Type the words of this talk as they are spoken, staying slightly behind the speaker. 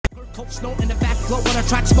Snow in the back flow when I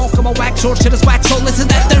track smoke, I'm a wax or shit is wax, so listen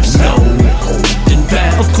that there's no holding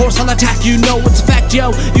back. Of course I'll attack, you know it's a fact, yo.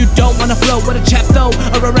 You don't wanna flow with a chap though,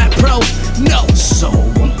 or a rap pro. No, so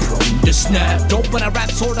I'm prone to snap. Dope when I rap,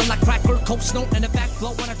 sort of like cracker, coke, snow in the back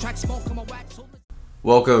flow when I track smoke, I'm a wax.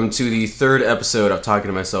 Welcome to the third episode of Talking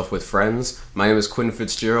to Myself with Friends. My name is Quinn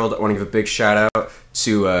Fitzgerald. I want to give a big shout out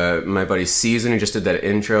to my buddy Season, who just did that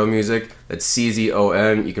intro music. That's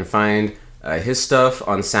CZON. You can find his stuff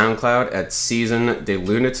on SoundCloud at Season De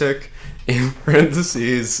Lunatic. In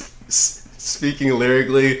parentheses, speaking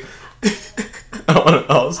lyrically,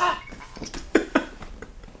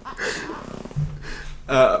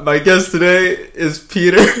 my guest today is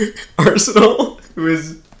Peter Arsenault, who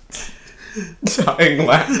is dying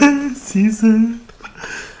laughing. Season.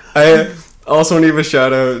 I also want to give a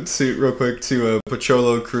shout out real quick to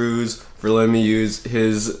Pocholo Cruz for letting me use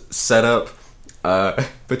his setup.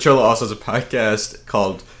 Pocholo also has a podcast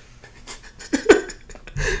called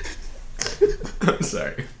I'm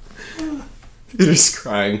sorry. Peter's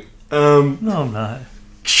crying. No, I'm not.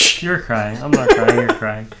 You're crying. I'm not crying. You're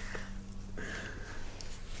crying.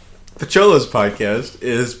 Pocholo's podcast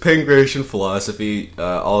is Pancreation Philosophy,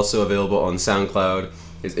 also available on SoundCloud.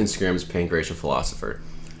 His Instagram is Pancreation Philosopher.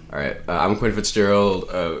 Alright, I'm Quinn Fitzgerald.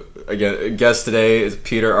 Again, guest today is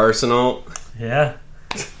Peter Arsenault. Yeah.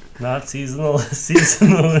 Not seasonal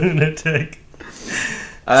lunatic.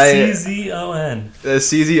 CZON.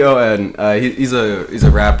 CZON. He's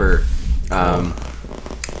a rapper.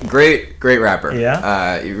 Great rapper.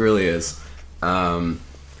 Yeah? He really is.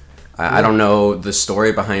 I don't know the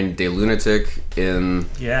story behind De Lunatic in...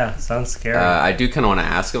 Yeah, sounds scary. I do kind of want to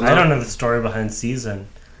ask him, though. I don't know the story behind Season.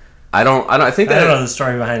 I don't know the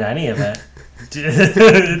story behind any of it.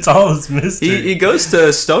 It's all his mystery. He goes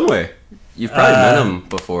to Stoneway. You've probably met him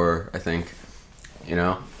before, I think. You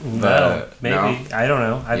know? No, maybe. No? I don't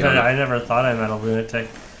know. I never thought I met a lunatic.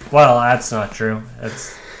 Well, that's not true.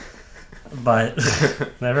 But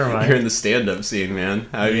never mind. You're in the stand-up scene, man.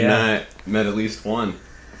 How have you not met at least one?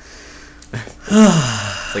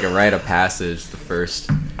 It's like a rite of passage. The first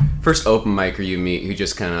open micer you meet who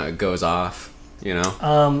just kind of goes off, you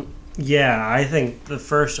know? Yeah, I think the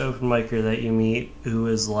first open micer that you meet who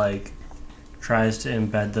is like tries to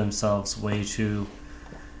embed themselves way too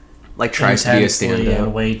tries to be a stand-up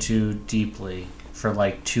and way too deeply for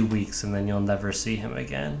like 2 weeks, and then you'll never see him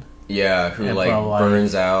again. Yeah, who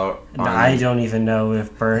burns out. I don't even know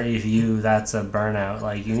if that's a burnout.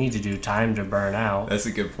 Like, you need to do time to burn out. That's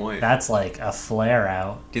a good point. That's like a flare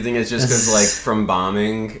out. Do you think it's just because from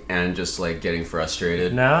bombing and just getting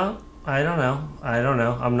frustrated? No, I don't know.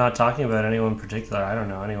 I'm not talking about anyone in particular. I don't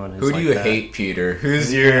know anyone who's Who do you that. hate, Peter?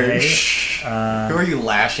 Who's your... who are you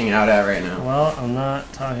lashing out at right now? Well, I'm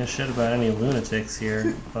not talking shit about any lunatics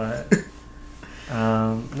here, but...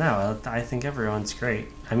 no, I think everyone's great.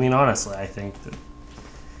 I mean, honestly, I think that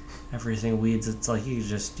everything weeds. It's like you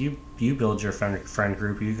build your friend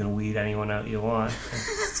group. You can weed anyone out you want.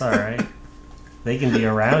 It's all right. They can be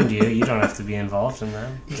around you. You don't have to be involved in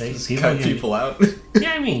them. Cut people out.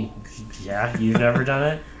 Yeah, I mean, you've never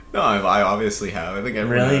done it. No, I obviously have. I think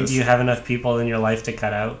everyone really has. Do you have enough people in your life to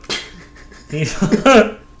cut out?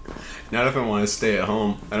 Not if I want to stay at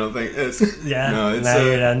home. I don't think it's... Yeah, no, it's, now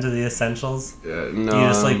you're down to the essentials. No. You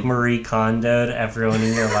just Marie Kondo'd everyone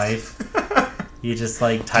in your life. You just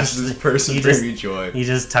touch this person bring me joy. You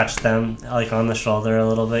just touch them on the shoulder a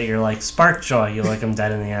little bit. You're like, spark joy. You look them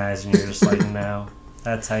dead in the eyes, and you're just like, no.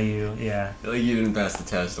 That's how you, yeah. You didn't pass the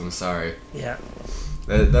test. I'm sorry. Yeah.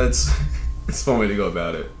 That's one way to go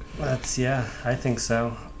about it. I think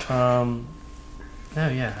so. No,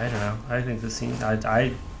 yeah, I don't know. I think this scene.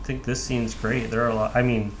 I think this scene's great. There are a lot. I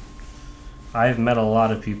mean, I've met a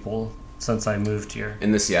lot of people since I moved here.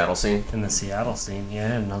 In the Seattle scene? In the Seattle scene,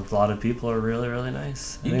 yeah, and a lot of people are really, really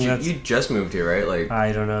nice. You just moved here, right?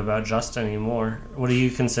 I don't know about just anymore. What do you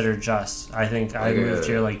consider just? I think I moved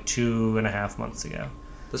here 2.5 months ago.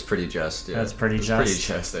 That's pretty just, yeah. That's pretty just. Pretty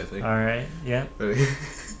just, I think. All right, yeah.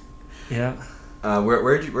 Yeah. Where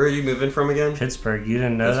are you moving from again? Pittsburgh. You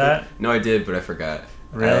didn't know that? No, I did, but I forgot.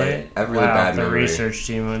 Really? I have really bad memory. The research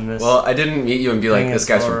team on this. Well, I didn't meet you and be like, this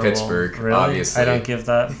guy's from Pittsburgh, really? Obviously. I don't give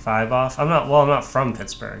that vibe off. I'm not from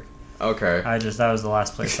Pittsburgh. Okay. That was the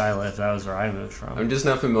last place I lived. That was where I moved from. I'm just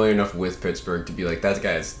not familiar enough with Pittsburgh to be like, that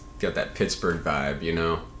guy's got that Pittsburgh vibe, you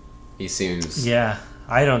know? He seems... Yeah.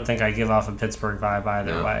 I don't think I give off a Pittsburgh vibe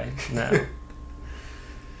either way.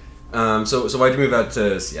 No. So why'd you move out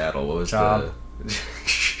to Seattle? What was job?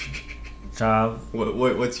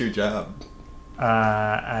 What's your job?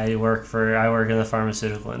 I work in the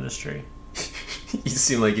pharmaceutical industry. You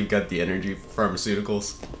seem like you've got the energy for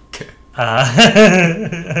pharmaceuticals.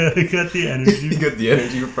 I got the energy. You get the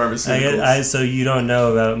energy for pharmaceuticals. So you don't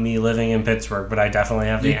know about me living in Pittsburgh, but I definitely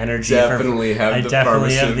have the energy. I definitely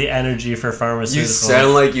have the energy for pharmaceuticals. You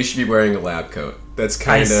sound like you should be wearing a lab coat. That's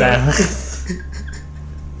kind of.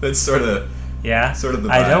 That's sort of. Yeah. Sort of the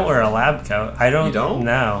vibe. I don't wear a lab coat. I don't. You don't?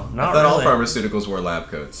 No, not I thought really. all pharmaceuticals wore lab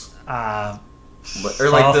coats. Or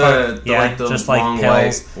like the just long like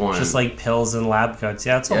pills, white one. just like pills and lab coats.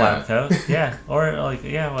 Yeah, it's a lab coat. Yeah, or like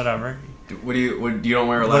whatever. You don't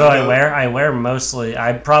wear a lab coat? What do coat? I wear? I wear mostly.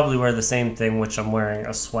 I probably wear the same thing, which I'm wearing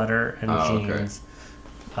a sweater and jeans.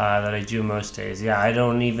 That I do most days. Yeah, I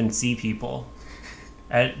don't even see people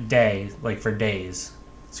at day for days.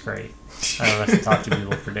 It's great. I don't have to talk to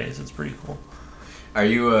people for days. It's pretty cool. Are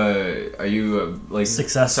you like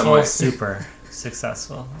successful? Super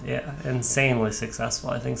successful. Yeah, insanely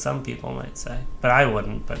successful. I think some people might say, but I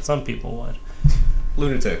wouldn't. But some people would.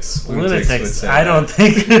 Lunatics. I don't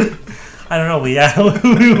think. I don't know. I don't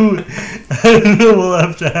know. We'll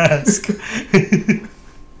have to ask.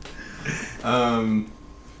 I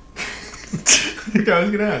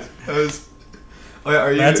was gonna ask.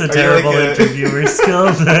 That's a terrible interviewer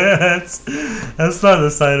skill. That's not a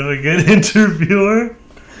sign of a good interviewer.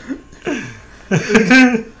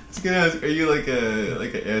 I was gonna ask, are you like an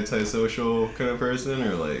antisocial kind of person,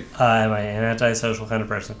 or like? Am I an antisocial kind of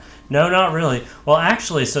person? No, not really. Well,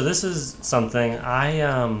 actually, so this is something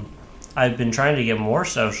I've been trying to get more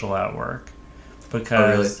social at work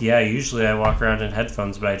because usually I walk around in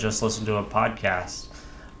headphones, but I just listened to a podcast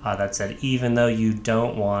that said even though you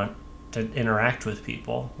don't want to interact with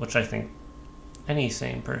people, which I think any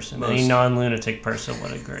sane person, any non-lunatic person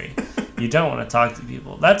would agree. You don't want to talk to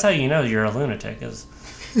people. That's how you know you're a lunatic, is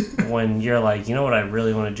when you're like, you know what I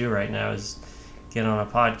really want to do right now is get on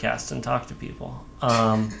a podcast and talk to people.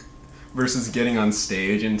 Versus getting on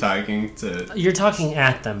stage and talking to... You're talking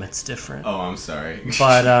at them, it's different. Oh, I'm sorry.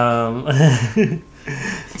 But,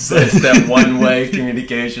 so it's that one-way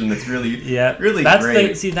communication that's really great.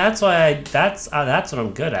 That's why that's what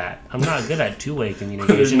I'm good at. I'm not good at two-way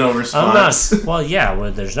communication. There's no response.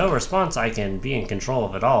 When there's no response, I can be in control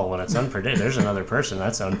of it all. When it's unpredictable, there's another person,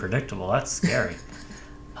 that's unpredictable. That's scary.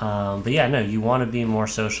 But yeah, no, you want to be more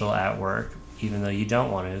social at work, even though you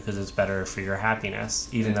don't want to, because it's better for your happiness,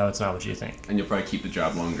 even though it's not what you think. And you'll probably keep the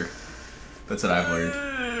job longer. That's what I've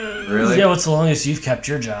learned. Really? Yeah, what's the longest you've kept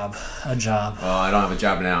your job? A job. Well, I don't have a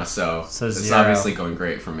job now, so it's zero. Obviously going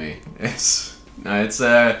great for me. I've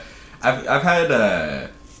had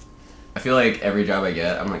I feel like every job I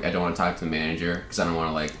get, I'm like, I don't want to talk to the manager because I don't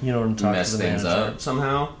want to mess things up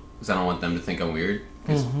somehow, because I don't want them to think I'm weird.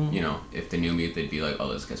 Because if they knew me, they'd be like,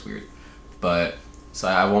 oh, this guy's weird. But so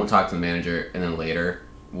I won't talk to the manager, and then later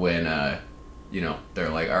when they're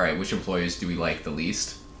like, all right, which employees do we like the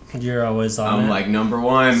least? You're always on I'm like, number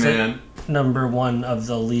one, so, man. Number one of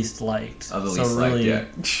the least liked. Of the least liked, yeah.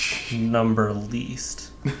 Number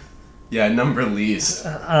least. Yeah, number least.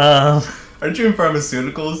 Aren't you in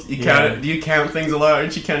pharmaceuticals? Do you count things a lot?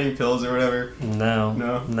 Aren't you counting pills or whatever? No,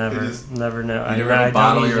 never know. You never have a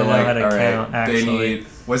bottle, you're like, all right, count, actually.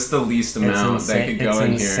 What's the least amount that could go in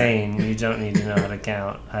here? It's insane. You don't need to know how to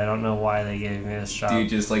count. I don't know why they gave me this job. Do you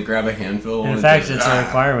just grab a handful? In fact, it's a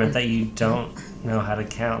requirement that you don't know how to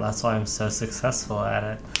count. That's why I'm so successful at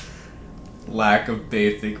it. Lack of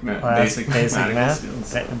basic math skills.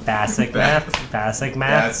 Basic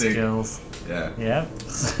math skills. Yeah. Yep.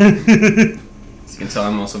 You can tell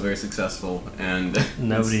I'm also very successful, and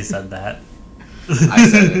nobody said that. I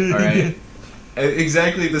said it. All right.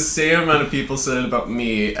 Exactly the same amount of people said it about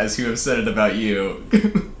me as who have said it about you,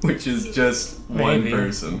 which is just one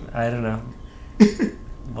person. I don't know.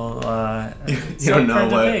 Well, you don't know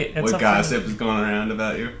what gossip is going around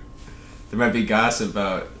about you. There might be gossip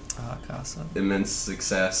about immense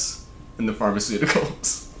success in the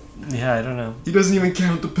pharmaceuticals. Yeah, I don't know. He doesn't even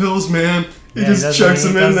count the pills, man. He just chucks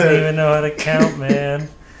them in there. He doesn't even know how to count, man.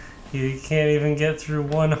 He can't even get through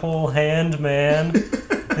one whole hand, man.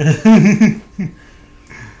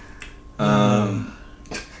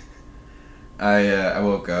 I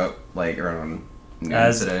woke up around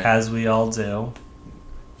noon today. As we all do.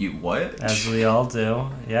 You what? As we all do.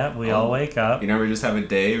 Yeah, we all wake up. You never just have a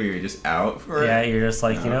day where you're just out for it? Yeah, you're just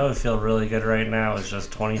like, I feel really good right now. It's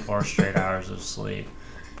just 24 straight hours of sleep.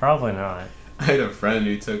 Probably not. I had a friend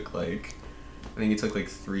who took I think he took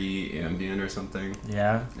 3 Ambien or something.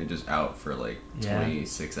 Yeah. And just out for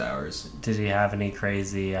 26 hours. Did he have any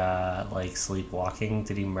crazy sleepwalking?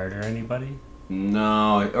 Did he murder anybody?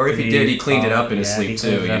 No, or if he did, he cleaned it up in his sleep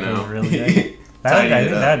too. Really good. I think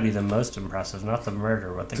that'd be the most impressive, not the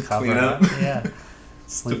murder, but the cover up. Yeah.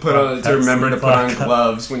 To remember to put on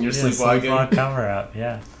gloves when you're sleepwalking. Sleepwalk cover up.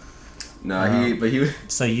 Yeah. No, he.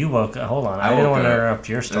 So you woke up. Hold on. I I didn't woke want to up. interrupt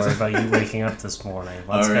your story about you waking up this morning.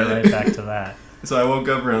 Let's Oh, get really? right back to that. So I woke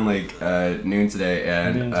up around like noon today,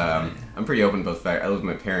 and Noon today. I'm pretty open about the fact I live with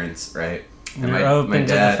my parents, right? And You're my open to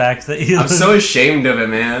the dad. fact that you I'm so ashamed of it,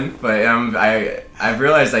 man. But I've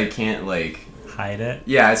realized I can't like. hide it.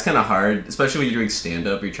 Yeah, it's kind of hard, especially when you're doing stand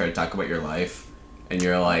up. You try to talk about your life, and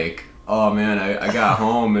you're like, "Oh man, I got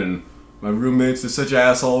home and my roommates are such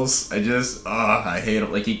assholes. I hate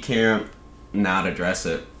them." Like you can't not address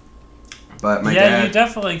it. But my yeah, dad. you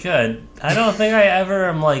definitely could. I don't think I ever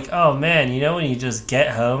am like, oh man, you know when you just get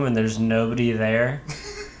home and there's nobody there?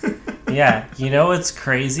 Yeah, you know what's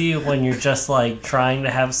crazy when you're just like trying to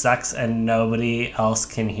have sex and nobody else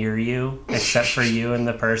can hear you except for you and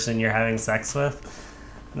the person you're having sex with?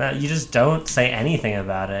 No, you just don't say anything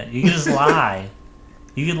about it. You can just lie.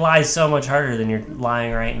 You could lie so much harder than you're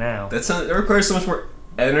lying right now. It requires so much more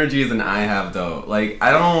energy than I have, though. Like I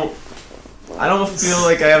don't feel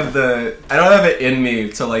like I don't have it in me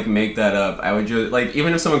to like make that up. I would just like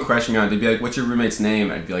even if someone questioned me on it, they'd be like, "What's your roommate's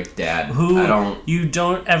name?" I'd be like, "Dad." You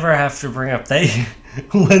don't ever have to bring up that.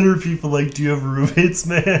 When are people like, "Do you have roommates,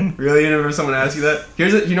 man?" Really, whenever someone asks you that,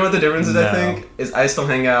 you know what the difference is? No. I think is I still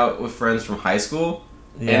hang out with friends from high school,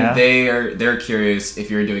 Yeah. and they're curious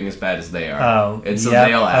if you're doing as bad as they are. Oh, and so yep,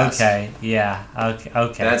 they'll ask. Okay, yeah,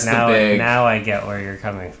 okay. That's now, the big. Now I get where you're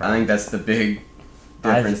coming from. I think that's the big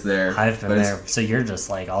difference there. I've been But it's- there, so you're just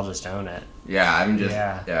like, I'll just own it. Yeah, I'm just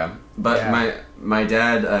Yeah. But Yeah. my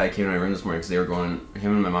dad came to my room this morning because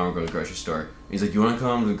him and my mom were going to the grocery store. He's like, "You want to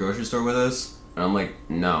come to the grocery store with us?" And I'm like,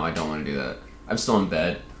 "No, I don't want to do that. I'm still in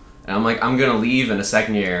bed." And I'm like, "I'm gonna leave in a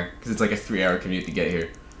second here because it's like a 3-hour commute to get here."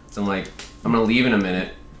 So I'm like, "I'm gonna leave in a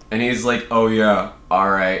minute," and he's like, "Oh yeah, all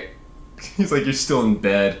right." He's like, "You're still in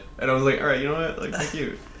bed," and I was like, "All right, you know what? Like, thank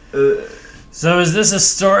you." So is this a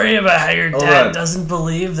story about how your Hold dad on. doesn't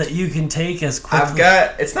believe that you can take as quickly?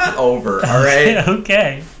 It's not over, all right?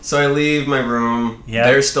 Okay. So I leave my room. Yeah.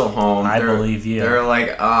 They're still home. I believe you. They're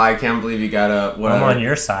like, "Oh, I can't believe you got up." Whatever. I'm on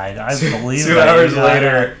your side. I believe Two that hours you got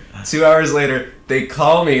later, it. 2 hours later, they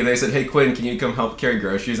call me. They said, "Hey, Quinn, can you come help carry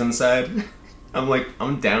groceries inside?" I'm like,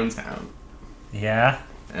 "I'm downtown," Yeah.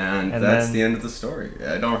 and And that's then- the end of the story.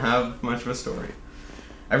 I don't have much of a story.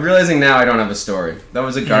 I'm realizing now I don't have a story. That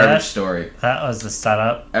was a garbage story. That was the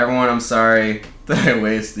setup. Everyone, I'm sorry that I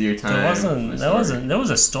wasted your time. There was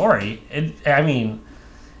a story. I mean,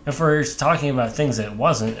 if we're talking about things that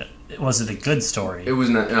was it a good story? It was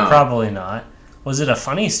not. No. Probably not. Was it a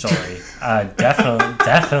funny story?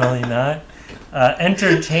 Definitely not.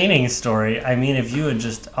 Entertaining story. I mean, if you had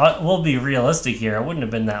just, we'll be realistic here. It wouldn't have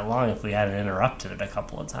been that long if we hadn't interrupted it a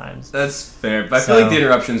couple of times. That's fair, but I feel like the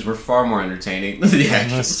interruptions were far more entertaining than the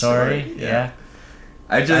actual The story, yeah.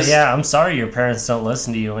 I just Yeah, I'm sorry your parents don't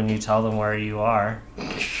listen to you when you tell them where you are.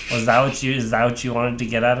 Is that what you wanted to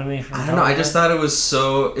get out of me? I don't know. I just thought it's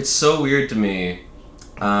so weird to me,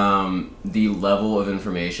 the level of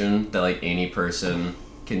information that like any person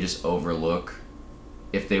can just overlook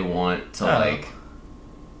if they want to like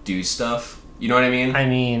do stuff. You know what I mean? I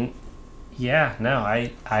mean, yeah, no,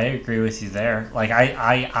 I agree with you there. Like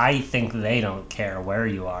I think they don't care where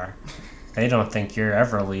you are. They don't think you're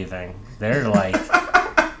ever leaving. They're like,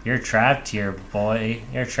 you're trapped here, boy.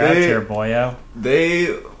 You're trapped here, boyo.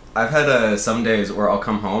 I've had some days where I'll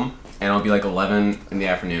come home and I'll be like 11 in the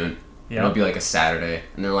afternoon. Yep. And it'll be like a Saturday,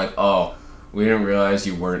 and they're like, "Oh, we didn't realize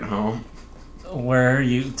you weren't home."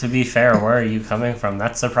 To be fair, where are you coming from?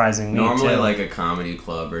 That's surprising me Normally too. like a comedy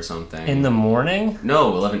club or something. In the morning?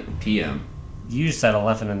 No, 11 p.m. You said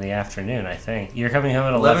 11 in the afternoon, I think. You're coming home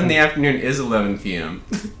at 11 in the afternoon is 11 p.m.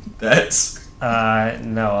 That's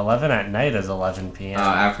no, 11 at night is 11 p.m.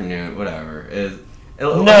 Afternoon, whatever.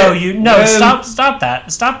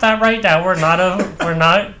 Stop that right now.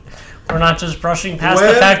 We're not just brushing past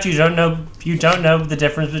the fact you don't know the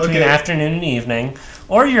difference between afternoon and evening,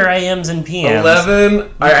 or your AMs and PMs.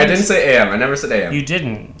 11. I didn't say AM. I never said AM. You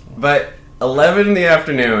didn't. But 11 in the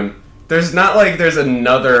afternoon. There's not like there's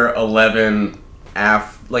another 11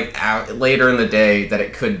 later in the day that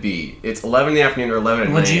it could be. It's 11 in the afternoon or 11 at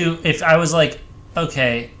night. Would you, if I was like,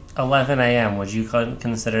 okay, 11 a.m., would you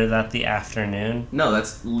consider that the afternoon? No,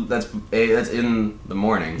 that's in the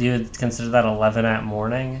morning. You would consider that 11 at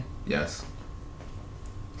morning? Yes.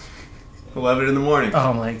 11 in the morning.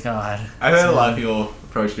 Oh my god. I've had a lot of people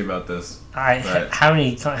approach me about this. How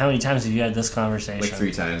many times have you had this conversation? Like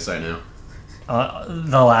 3 times, I know.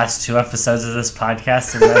 the last 2 episodes of this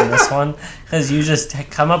podcast and then this one, because you just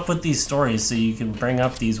come up with these stories so you can bring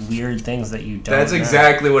up these weird things that you don't That's know.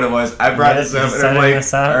 exactly what it was. I brought this up and I'm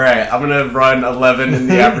like, all right, I'm going to run 11 in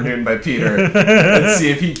the afternoon by Peter. Let's see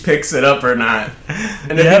if he picks it up or not.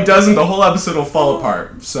 And if he doesn't, the whole episode will fall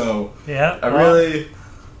apart. So I really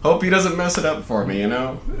hope he doesn't mess it up for me, you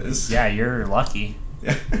know? Yeah, you're lucky.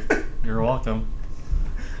 You're welcome.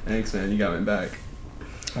 Thanks, man. You got me back.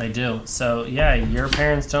 I do. So, yeah, your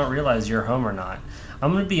parents don't realize you're home or not.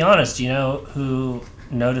 I'm going to be honest. You know who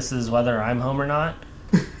notices whether I'm home or not?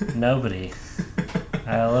 Nobody.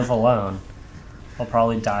 I live alone. I'll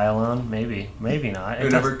probably die alone. Maybe. Maybe not. You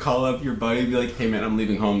never call up your buddy and be like, hey, man, I'm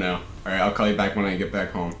leaving home now. All right, I'll call you back when I get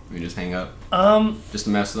back home. You just hang up? Just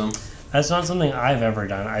to mess with them? That's not something I've ever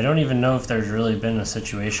done. I don't even know if there's really been a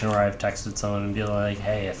situation where I've texted someone and be like,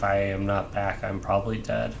 hey, if I am not back, I'm probably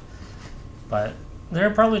dead. But there are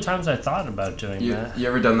probably times I thought about doing that. You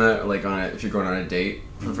ever done that, like, if you're going on a date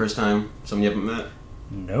for the first time, someone you haven't met?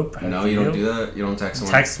 Nope. No, you don't do that? You don't text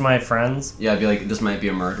someone? Text my friends? Yeah, I'd be like, this might be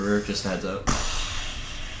a murderer, just a heads up.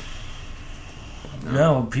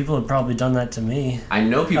 No, people have probably done that to me. I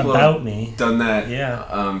know people have done that.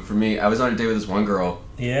 Yeah. For me, I was on a date with this one girl.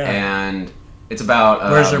 Yeah. And it's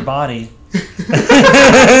about... Where's her body?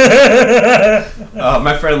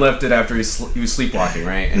 My friend left it after he was sleepwalking,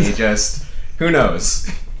 right? And he just... Who knows?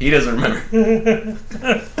 He doesn't remember.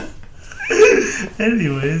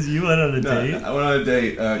 Anyways, you went on a date? I went on a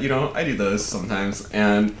date. I do those sometimes.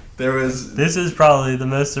 And there was... This is probably the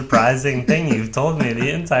most surprising thing you've told me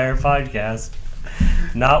the entire podcast.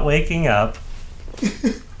 Not waking up.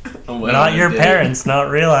 Not your parents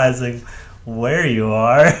not realizing where you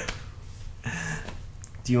are.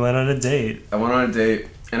 You went on a date. I went on a date.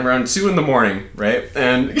 And around 2 in the morning, right?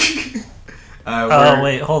 And...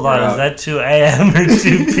 wait, hold on. Is that 2 a.m. or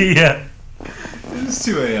 2 p.m.? It was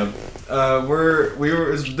 2 a.m.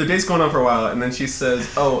 The date's going on for a while, and then she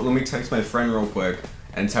says, "Oh, let me text my friend real quick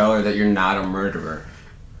and tell her that you're not a murderer."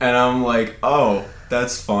 And I'm like, "Oh,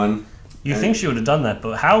 that's fun." You think she would have done that,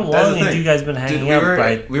 but how long had you guys been hanging out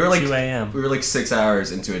by 2 a.m.? We were like 6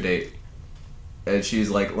 hours into a date. And she's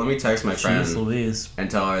like, let me text my friend and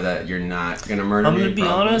tell her that you're not going to murder me. I'm going to be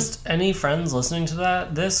honest, any friends listening to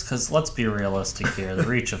this, because let's be realistic here, the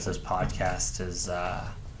reach of this podcast is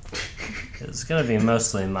going to be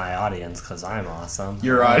mostly my audience, because I'm awesome.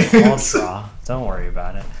 Your audience. Don't worry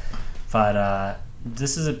about it. But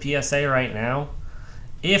this is a PSA right now.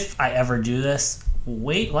 If I ever do this,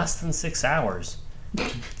 wait less than 6 hours.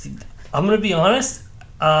 I'm going to be honest,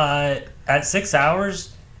 at 6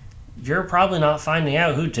 hours... You're probably not finding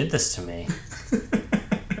out who did this to me.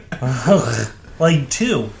 Like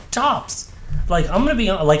 2 tops. Like I'm gonna be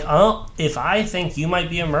like, if I think you might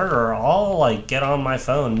be a murderer, I'll like get on my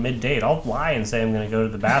phone mid-date. I'll lie and say I'm gonna go to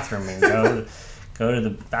the bathroom and go to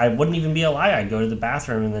the. I wouldn't even be a lie. I'd go to the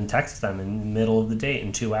bathroom and then text them in the middle of the date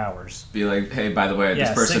in 2 hours. Be like, hey, by the way,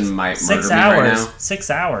 this person might murder me right now. 6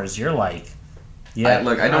 hours. You're like. Yeah,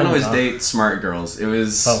 I don't always date smart girls. It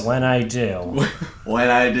was... But when I do... When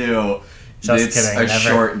I do, it's kidding, a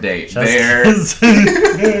short date. They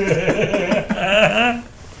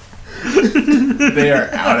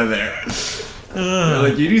are out of there. They're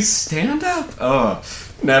like, you do stand-up? Oh,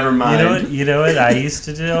 never mind. You know what I used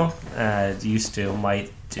to do?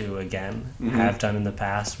 Might do again. Mm-hmm. Have done in the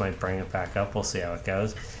past, might bring it back up. We'll see how it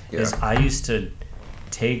goes. Yeah. Is I used to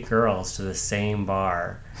take girls to the same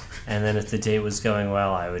bar... And then if the date was going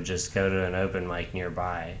well, I would just go to an open mic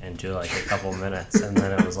nearby and do like a couple minutes, and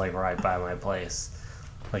then it was like right by my place.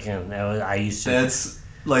 Like, I used to. That's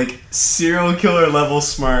like serial killer level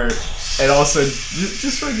smart, and also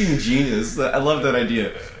just fucking genius. I love that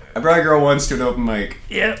idea. I brought a girl once to an open mic.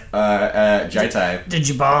 Yep. At Jaitai. Did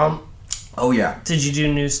you bomb? Oh yeah. Did you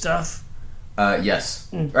do new stuff? Yes.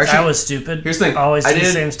 Actually, that was stupid. Here's the thing. Always do the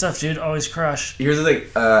same stuff, dude. Always crush. Here's the thing.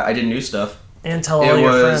 I did new stuff. And tell all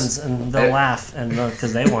your friends, and they'll laugh, and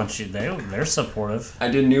because they want you, they're supportive. I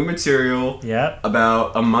did new material. Yeah.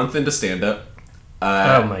 About a month into stand-up.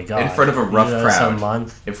 Oh my god! In front of a rough crowd. A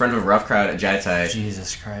month. In front of a rough crowd at Jaitai.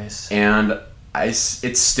 Jesus Christ! And it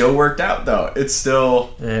still worked out though. It's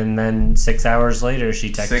still. And then 6 hours later,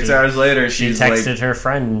 she texted. 6 hours later, she texted her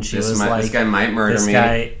friend, and she was like, "This guy might murder me."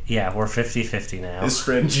 Yeah, we're 50-50 now. His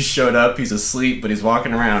friend just showed up. He's asleep, but he's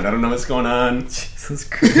walking around. I don't know what's going on. Jesus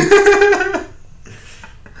Christ.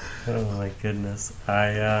 Oh my goodness.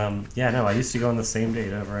 I used to go on the same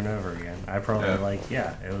date over and over again. I probably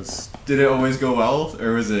it was... Did it always go well,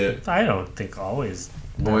 or was it... I don't think always.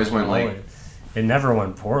 Always went like... It never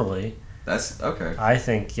went poorly. That's... Okay. I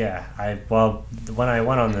think, when I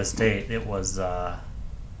went on this date, it was,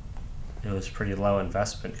 it was pretty low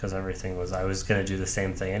investment because everything was. I was gonna do the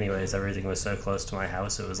same thing anyways. Everything was so close to my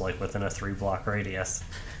house. It was like within a 3-block radius.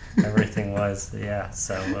 Everything was, yeah.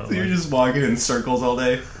 So you're just walking in circles all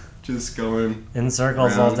day, just going in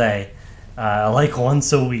circles around. all day, like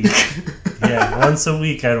once a week. Yeah, once a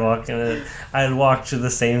week I'd walk to the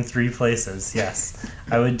same 3 places. Yes,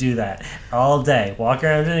 I would do that all day. Walk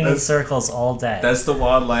around in circles all day. That's the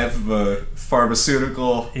wildlife of a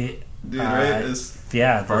pharmaceutical dude, right?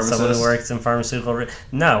 Yeah, someone who works in pharmaceutical.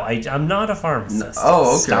 No, I'm not a pharmacist.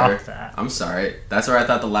 Oh, okay. Stop that. I'm sorry. That's where I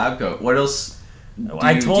thought the lab coat. What else?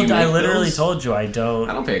 I literally told you I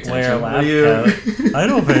don't pay attention. wear a lab coat. I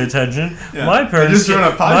don't pay attention. Yeah. My parents just run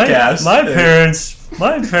a podcast.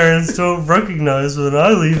 My parents don't recognize when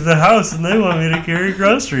I leave the house and they want me to carry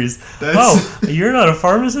groceries. Oh, you're not a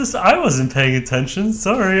pharmacist? I wasn't paying attention.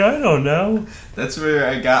 Sorry, I don't know. That's where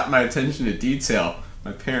I got my attention to detail.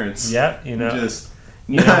 My parents. Yep, you know.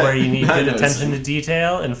 You know where you need good attention to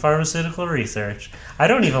detail in pharmaceutical research. I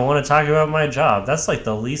don't even want to talk about my job. That's like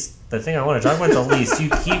the thing I want to talk about the least. You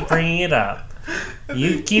keep bringing it up.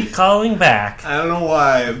 You keep calling back. I don't know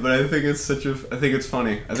why, but I think it's I think it's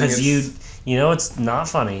funny. Because you know it's not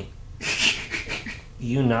funny.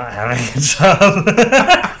 You not having a job.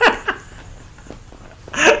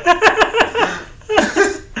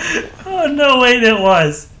 Oh no! Wait, it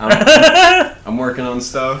was. I'm working on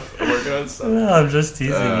stuff. No, I'm just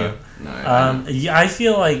teasing you. No, I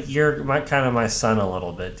feel like you're kind of my son a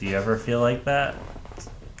little bit. Do you ever feel like that?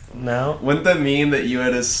 No? Wouldn't that mean that you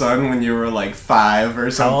had a son when you were like 5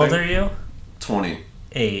 or something? How old are you? 20.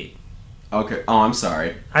 8. Okay. Oh, I'm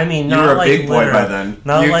sorry. I mean, you not were a like big boy by then.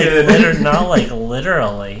 Not like not like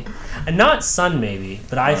literally. And not son maybe,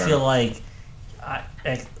 but I feel like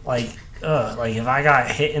like if I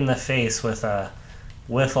got hit in the face with a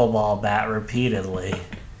wiffle ball bat repeatedly,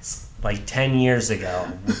 like 10 years ago,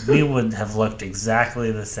 we would have looked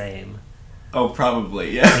exactly the same. Oh,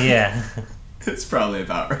 probably, yeah. Yeah. It's probably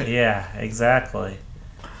about right. Yeah, exactly.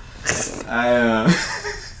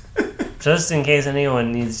 Just in case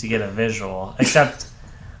anyone needs to get a visual, except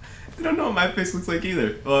I don't know what my face looks like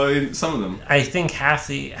either. Well, I mean, some of them. I think half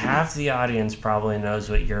the audience probably knows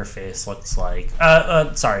what your face looks like.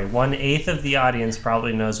 Sorry, 1/8 of the audience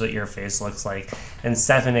probably knows what your face looks like, and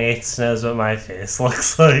 7/8 knows what my face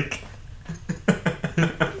looks like.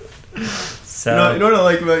 So you know what I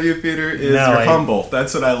like about you, Peter, is you're humble.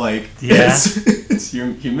 That's what I like. Yeah. It's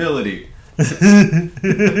your humility.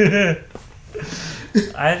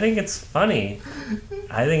 I think it's funny.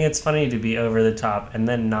 I think it's funny to be over the top and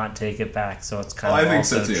then not take it back, so it's kind of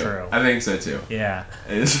also true. I think so too. Yeah.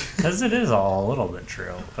 Because it is all a little bit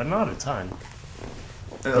true, but not a ton.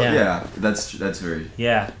 Yeah, that's very.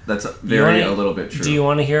 Yeah, that's very a little bit true. Do you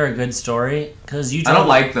want to hear a good story? Because I don't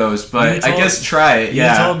like those, but I guess try it.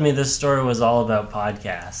 Yeah. You told me this story was all about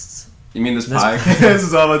podcasts. You mean this podcast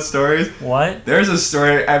is all about stories? What? There's a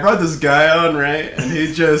story. I brought this guy on, right, and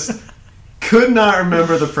he just could not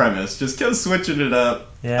remember the premise. Just kept switching it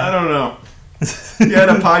up. Yeah. I don't know. He had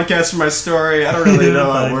a podcast for my story. I don't really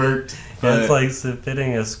know how it worked. It's like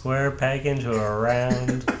fitting a square peg into a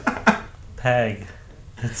round peg.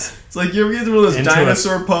 It's like you ever get one of those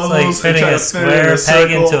dinosaur puzzles. It's like fitting a square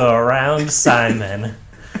peg into a round Simon.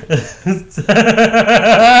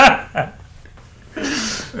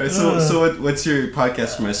 Alright, so what's your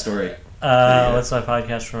podcast for my story? What's my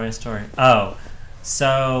podcast for my story? Oh,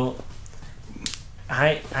 so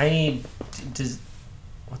I need to.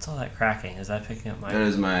 What's all that cracking? Is that picking up my? That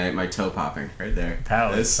is my toe popping right there.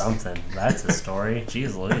 That was something. That's a story.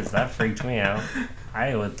 Jeez Louise, that freaked me out.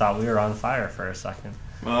 I thought we were on fire for a second.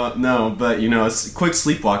 Well, no, but it's a quick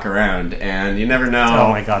sleepwalk around, and you never know. Oh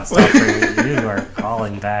my God! Stop! You are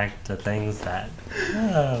calling back to things that.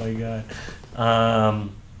 Oh my God.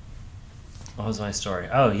 What was my story?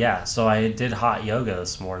 Oh yeah, so I did hot yoga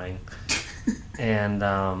this morning, and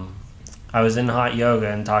I was in hot yoga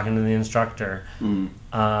and talking to the instructor,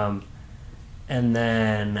 and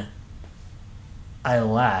then I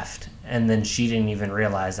left, and then she didn't even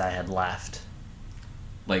realize I had left.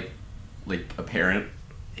 Like a parent.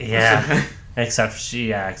 Yeah, except she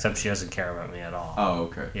doesn't care about me at all. Oh,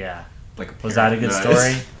 okay. Yeah. Like a parent. Was that a good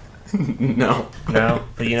story? No. No?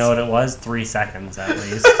 But you know what it was? 3 seconds at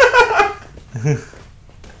least.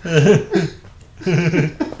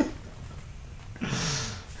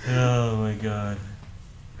 Oh my God.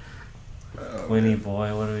 Winnie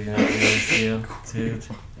boy, what are we gonna do with you, dude?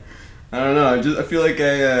 I don't know. I feel like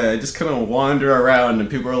I just kind of wander around, and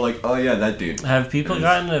people are like, "Oh yeah, that dude." Have people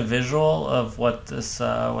gotten a visual of what this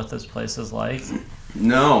place is like?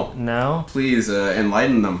 No. No. Please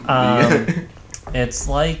enlighten them. It's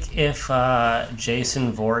like if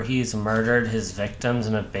Jason Voorhees murdered his victims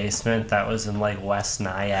in a basement that was in like West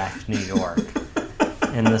Nyack, New York,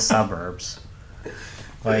 in the suburbs.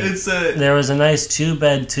 Like there was a nice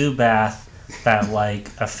 2-bed, 2-bath that like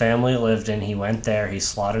a family lived in. He went there, he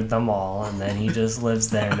slaughtered them all, and then he just lives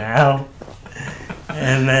there now.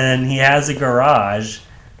 And then he has a garage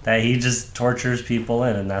that he just tortures people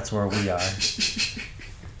in, and that's where we are.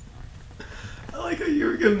 I like how you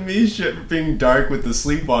were giving me shit for being dark with the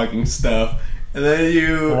sleepwalking stuff, and then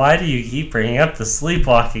you... Why do you keep bringing up the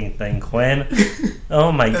sleepwalking thing, Quinn?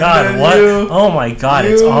 Oh my god, what? Oh my god,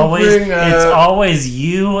 it's always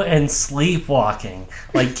you and sleepwalking.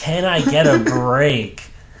 Like, can I get a break?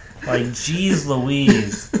 Like, jeez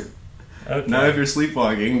Louise. Okay. Not if you're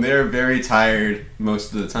sleepwalking. They're very tired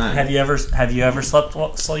most of the time. Have you ever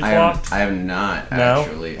sleepwalked? I have not,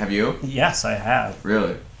 actually. Have you? Yes, I have.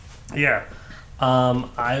 Really? Yeah.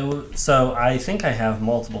 I think I have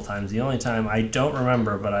multiple times. The only time I don't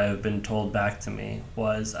remember, but I have been told back to me,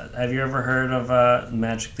 was, have you ever heard of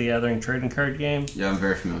Magic the Gathering trading card game? Yeah, I'm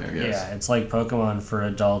very familiar, yes. Yeah, it's like Pokemon for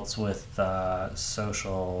adults with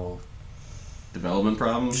social... development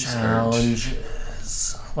problems?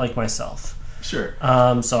 Challenges, like myself. Sure.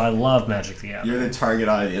 So I love Magic the Gathering. You're the target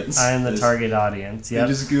audience. I am the target audience. Yep. You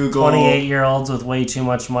just Google 28-year-olds with way too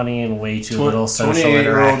much money and way too little social interaction.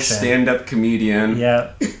 28-year-old stand-up comedian.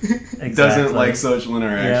 Yep. Exactly. Doesn't like social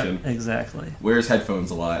interaction. Yep, exactly. Wears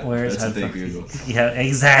headphones a lot. Wears That's headphones. what they Google. Yeah,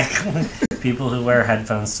 exactly. People who wear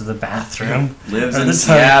headphones to the bathroom. Lives in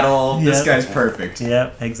Seattle. Yep. This guy's perfect.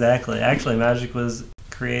 Yep, exactly. Actually, Magic was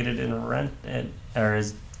created in or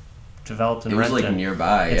is developed in Renton. It was like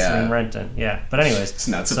nearby, it's yeah. in Renton, yeah. But anyways, it's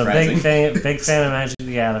not surprising. So big fan of Magic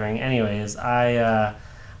the Gathering. Anyways, I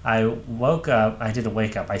woke up. I didn't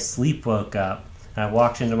wake up. I woke up. And I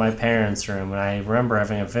walked into my parents' room, and I remember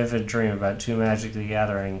having a vivid dream about two Magic the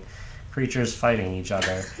Gathering creatures fighting each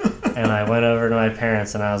other. And I went over to my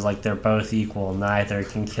parents, and I was like, "They're both equal. Neither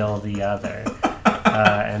can kill the other."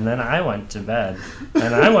 And then I went to bed.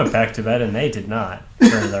 And I went back to bed, and they did not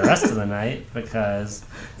for the rest of the night because...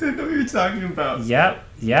 I didn't know what you were talking about. Yep.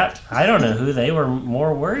 I don't know who they were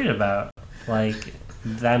more worried about. Like,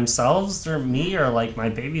 themselves or me or, like, my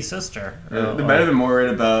baby sister. They might have been more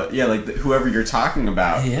worried about, whoever you're talking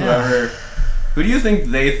about. Yeah. Who do you think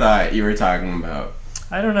they thought you were talking about?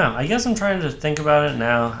 I don't know. I guess I'm trying to think about it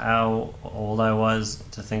now, how old I was,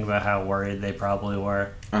 to think about how worried they probably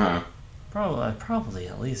were. Uh-huh. Probably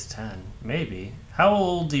at least 10, maybe. How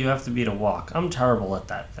old do you have to be to walk? I'm terrible at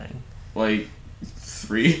that thing. Like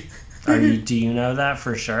 3? Do you know that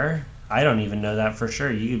for sure? I don't even know that for sure.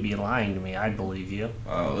 You could be lying to me. I'd believe you.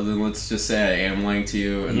 Oh, well, then let's just say I am lying to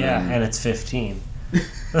you. And it's 15.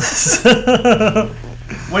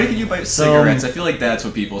 Why can you buy cigarettes? I feel like that's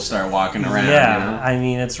what people start walking around. Yeah, you know? I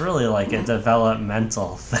mean, it's really like a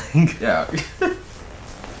developmental thing. Yeah.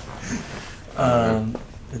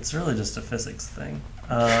 It's really just a physics thing.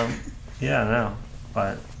 Yeah, no.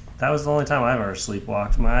 But that was the only time I've ever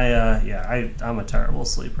sleepwalked. I'm a terrible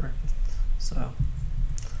sleeper. So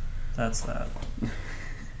that's that.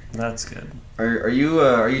 That's good. Are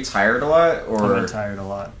you tired a lot, or I'm tired a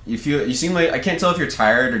lot. You seem like, I can't tell if you're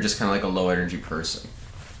tired or just kind of like a low energy person.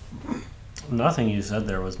 Nothing you said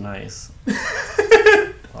there was nice.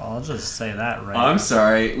 I'll just say that right. I'm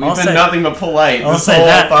sorry. We've been nothing but polite. I'll just say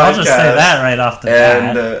that right off the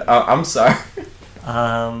bat. And I'm sorry.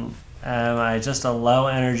 Am I just a low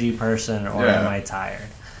energy person, or am I tired?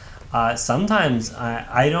 Sometimes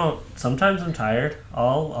I don't. Sometimes I'm tired.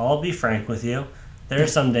 I'll be frank with you. There are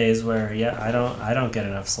some days where I don't get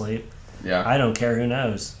enough sleep. Yeah. I don't care who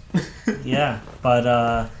knows. Yeah,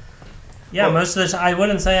 but most of the time I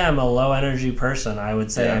wouldn't say I'm a low energy person. I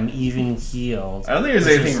would say I'm even keeled. I don't think there's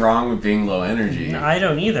anything wrong with being low energy. I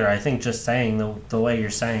don't either. I think just saying the way you're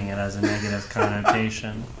saying it has a negative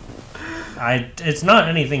connotation. It's not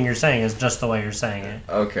anything you're saying. It's just the way you're saying it.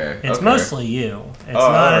 Okay. It's mostly you. It's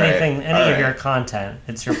not anything. Any of your content.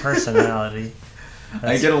 It's your personality.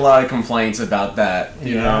 I get a lot of complaints about that.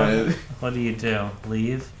 You know. What do you do?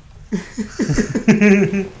 Leave?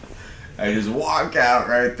 I just walk out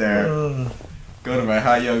right there. Go to my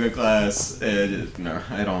hot yoga class. No,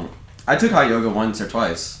 I don't. I took hot yoga once or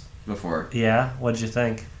twice before. Yeah? What'd you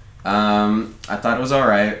think? I thought it was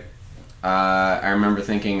alright. I remember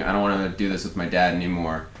thinking, I don't want to do this with my dad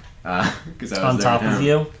anymore. Because I was on there top of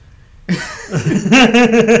you?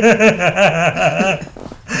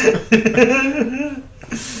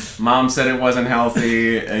 Mom said it wasn't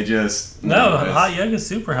healthy. No, hot yoga is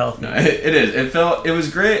super healthy. No, it is. It was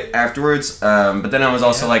great afterwards. But then I was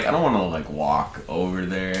also like, I don't want to like walk over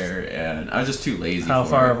there, and I was just too lazy. How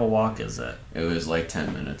far of a walk is it? It was like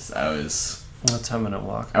 10 minutes. A 10-minute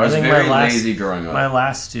walk. I was very lazy growing up. My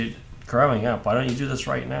last student growing up. Why don't you do this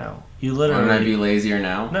right now? You literally. Wouldn't I be lazier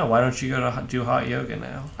now? No. Why don't you go to do hot yoga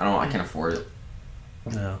now? I can't afford it.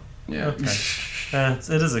 No. Yeah. Okay. It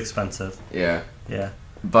is expensive. Yeah. Yeah.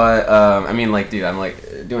 But I mean, like, dude, I'm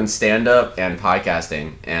like doing stand up and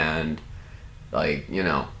podcasting, and like, you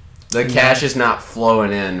know, the cash is not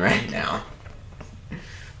flowing in right now.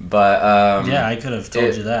 But yeah, I could have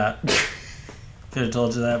told you that. Could have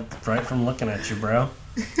told you that right from looking at you, bro.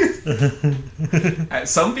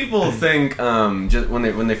 Some people think just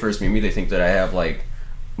when they first meet me, they think that I have like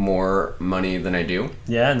more money than I do.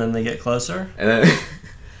 Yeah, and then they get closer. And then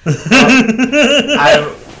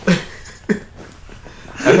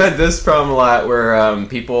I've had this problem a lot where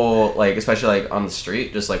people, like, especially like on the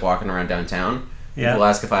street, just like walking around downtown, people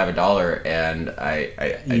ask if I have $1, and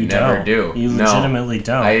I never do. You legitimately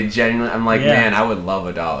don't. I'm like, man, I would love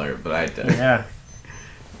 $1, but I don't. Yeah.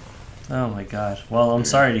 Oh my god. Well, I'm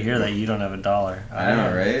sorry to hear that you don't have $1. I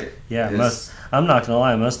know, right? Yeah, I'm not gonna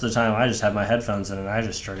lie. Most of the time, I just have my headphones in and I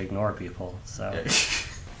just try to ignore people. So at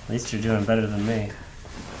least you're doing better than me.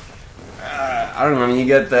 I don't know. I mean,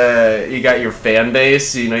 you got your fan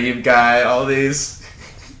base. You know, you've got all these.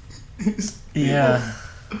 Yeah.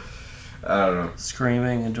 I don't know.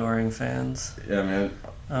 Screaming, adoring fans. Yeah, man.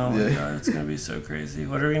 Oh my god, it's gonna be so crazy.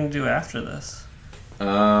 What are we gonna do after this?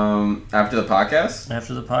 After the podcast?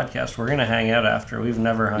 After the podcast, we're gonna hang out after. We've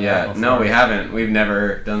never hung out before. No, we haven't. We've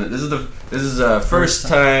never done that. This is a first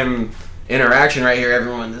time interaction right here,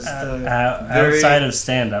 everyone. This is outside of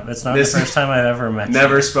stand up. It's not the first time I've ever met you.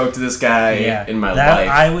 Never spoke to this guy in my life.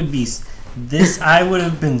 I would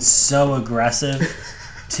have been so aggressive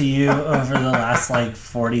to you over the last like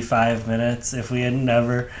 45 minutes if we had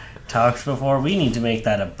never talked before. We need to make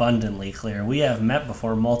that abundantly clear. We have met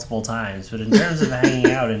before multiple times, but in terms of hanging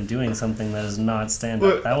out and doing something that is not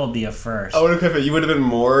stand-up, that will be a first. I would have clarify. You would have been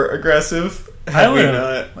more aggressive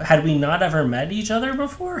had we not ever met each other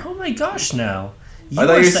before? Oh my gosh, no. I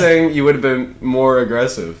thought you were saying you would have been more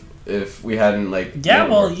aggressive if we hadn't, like... Yeah,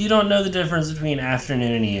 well, you don't know the difference between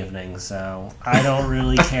afternoon and evening, so I don't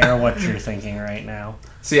really care what you're thinking right now.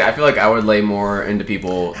 See, I feel like I would lay more into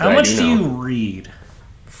people How much do you read?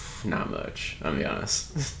 Not much, I'll be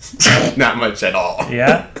honest. Not much at all.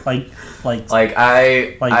 Yeah? I've read...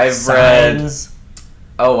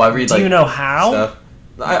 Oh, I read, do you know how? Stuff.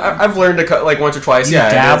 I've learned like once or twice. You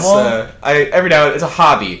dabble? Every now and it's a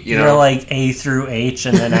hobby, You're know? like A through H,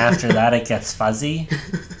 and then after that it gets fuzzy?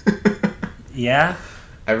 Yeah?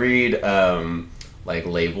 I read, like,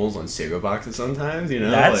 labels on cigarette boxes sometimes, you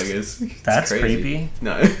know? That's crazy. Creepy.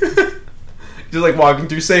 No. Just like walking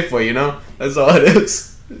through Safeway, you know? That's all it is.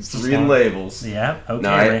 It's reading labels. Yeah, okay.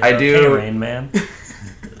 No, I do. Rain Man.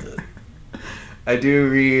 I do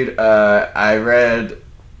read, I read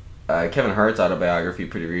Kevin Hart's autobiography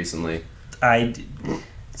pretty recently.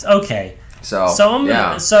 It's okay. So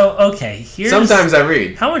here's... Sometimes I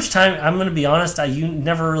read. How much time... I'm going to be honest, you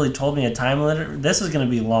never really told me a time limit. This is going to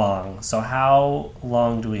be long. So how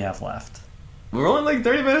long do we have left? We're only like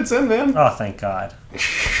 30 minutes in, man. Oh, thank God.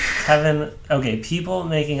 Kevin... Okay, people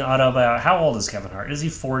making autobiography... How old is Kevin Hart? Is he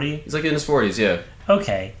 40? He's like in his 40s, yeah.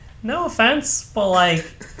 Okay. No offense, but like,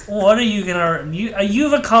 what are you going to...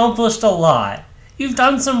 You've accomplished a lot. You've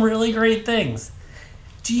done some really great things.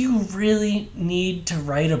 Do you really need to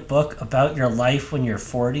write a book about your life when you're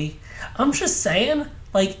 40? I'm just saying,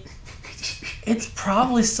 like, it's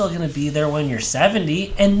probably still going to be there when you're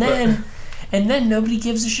 70, and then nobody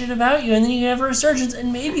gives a shit about you, and then you have a resurgence,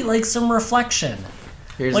 and maybe, like, some reflection.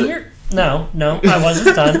 No, I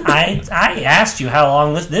wasn't done. I asked you how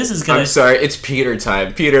long this is going to... I'm sorry, it's Peter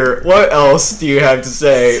time. Peter, what else do you have to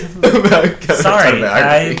say about Kevin's Sorry,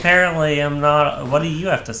 I apparently am not... What do you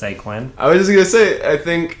have to say, Quinn? I was just going to say, I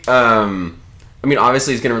think... I mean,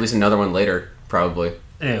 obviously he's going to release another one later, probably.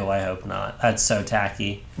 Ew, I hope not. That's so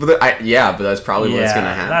tacky. But that's probably what's going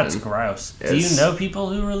to happen. That's gross. Do you know people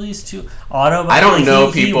who release autobiographies? I don't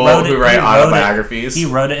know people who write autobiographies. He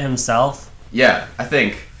wrote it himself? Yeah, I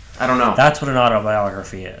think... I don't know. That's what an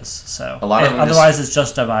autobiography is. So otherwise, it's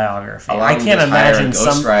just a biography. I can't imagine a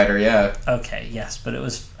ghostwriter. Yeah. Okay. Yes, but it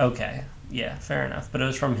was okay. Yeah, fair enough. But it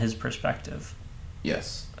was from his perspective.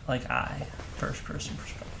 Yes. Like first person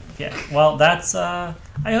perspective. Yeah. Well, that's. I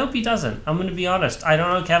hope he doesn't. I'm going to be honest. I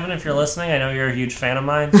don't know, Kevin, if you're listening. I know you're a huge fan of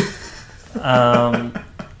mine. But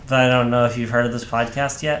I don't know if you've heard of this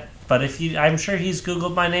podcast yet. But I'm sure he's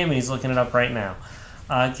Googled my name and he's looking it up right now.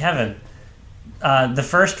 Kevin, the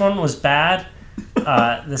first one was bad.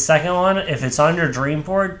 The second one, if it's on your dream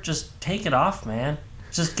board, just take it off, man.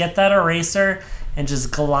 Just get that eraser and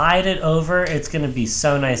just glide it over. It's going to be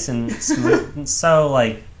so nice and smooth. And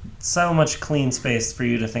so much clean space for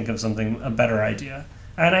you to think of a better idea.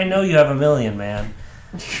 And I know you have a million, man.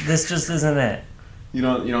 This just isn't it. You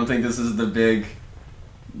don't think this is the big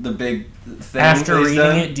thing? After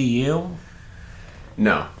reading it, do you?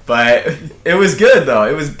 No, but it was good though.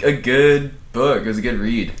 It was a good book. It was a good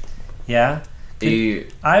read. Yeah.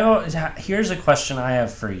 Here's a question I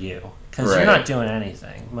have for you, because you're not doing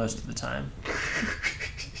anything most of the time.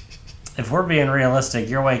 If we're being realistic,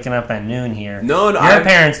 you're waking up at noon here. No, your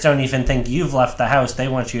parents don't even think you've left the house. They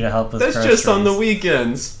want you to help with groceries. That's just on the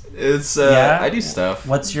weekends. It's I do stuff.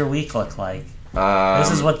 What's your week look like?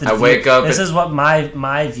 This is what wake up. This is what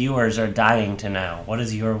my viewers are dying to know. What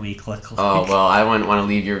does your week look like? Oh well, I wouldn't want to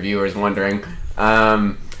leave your viewers wondering.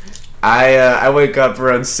 I wake up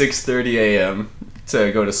around 6:30 a.m.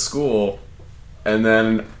 to go to school, and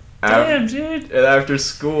then after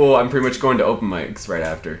school, I'm pretty much going to open mics right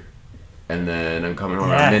after. And then I'm coming home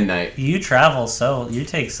around midnight. You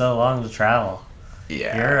take so long to travel.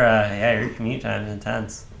 Yeah. Your commute time is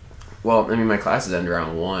intense. Well, I mean, my classes end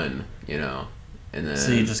around 1, and then...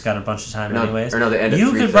 So you just got a bunch of time anyways? Or no, they end at 3:30.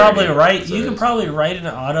 You could probably write an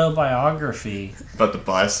autobiography. About the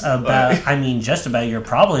bus? Just about your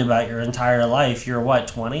entire life. You're what,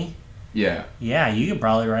 20? Yeah. Yeah, you could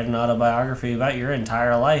probably write an autobiography about your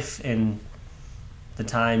entire life in the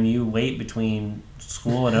time you wait between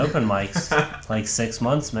school and open mics. Like 6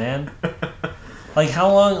 months, man. Like how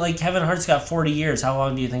long? Like Kevin Hart's got 40 years. How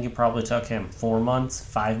long do you think it probably took him? 4 months?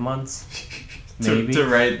 5 months? Maybe to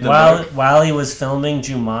write the book. While he was filming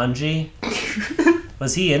Jumanji.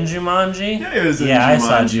 Was he in Jumanji? Yeah, he was in Jumanji. Yeah, I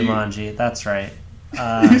saw Jumanji. That's right.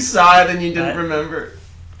 You saw it and you didn't remember.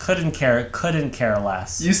 Couldn't care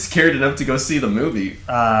less. You cared enough to go see the movie.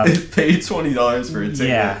 Paid $20 for a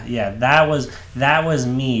ticket. Yeah. That was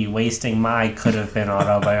me wasting my could have been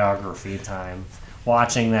autobiography time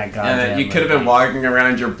watching that goddamn. And you could have been walking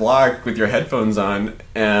around your block with your headphones on,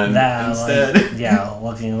 and instead,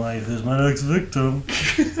 looking like who's my next victim?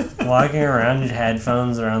 Walking around with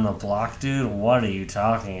headphones around the block, dude. What are you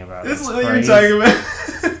talking about? This is what you're talking about.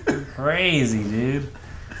 Crazy, dude.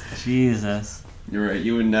 Jesus. You're right.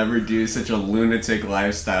 You would never do such a lunatic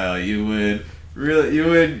lifestyle. You're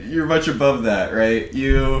much above that, right?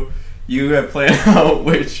 You have planned out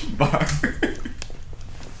which bar.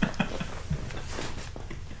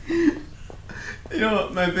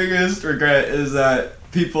 My biggest regret is that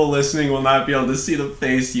people listening will not be able to see the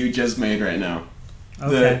face you just made right now.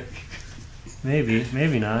 Okay.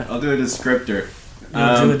 Maybe not. I'll do a descriptor. Do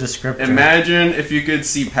a descriptor. Imagine if you could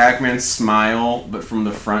see Pac-Man smile, but from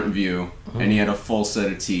the front view, and he had a full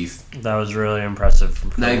set of teeth. That was really impressive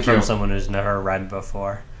from someone who's never read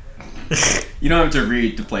before. You don't have to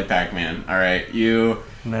read to play Pac-Man, all right?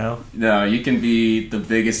 No, you can be the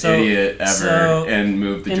biggest idiot ever and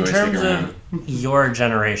move the joystick around. In terms of your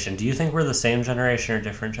generation, do you think we're the same generation or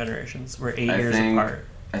different generations? We're 8 years apart.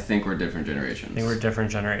 I think we're different generations.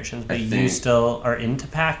 But you still are into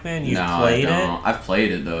Pac-Man? You've played it? I've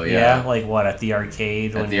played it, though, yeah. Yeah? Like what, at the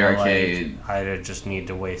arcade? At the arcade. I just need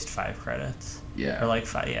to waste 5 credits. Yeah. Or like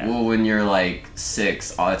 5, yeah. Well, when you're like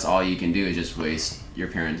 6, that's all you can do is just waste your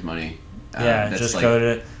parents' money. Just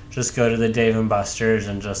go to the Dave & Buster's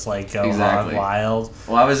and just like go hog wild.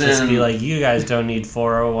 Well, I was just be like, you guys don't need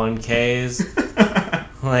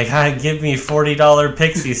 401ks. Like, give me $40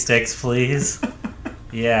 pixie sticks, please.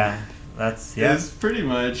 Yeah, It's pretty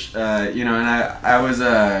much, and I was,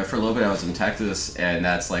 for a little bit I was in Texas, and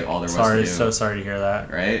that's like all there was to do. So sorry to hear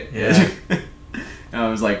that. Right? Yeah. I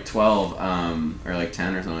was like 12, or like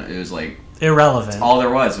 10 or something. It was like... irrelevant. All there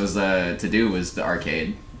was to do was the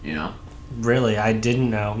arcade, Really? I didn't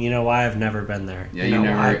know. You know why? I've never been there. Yeah, you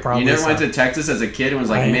never went to Texas as a kid and was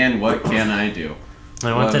like, man, what can I do?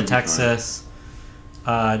 I went to Texas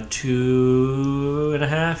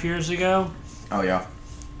 2.5 years ago. Oh, yeah.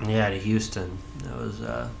 Yeah, to Houston. That was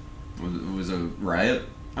it was a riot,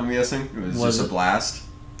 I'm guessing? It was just a blast?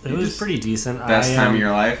 It was pretty decent. Best time of your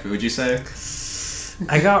life, would you say?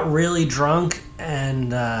 I got really drunk,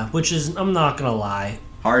 and which is, I'm not going to lie.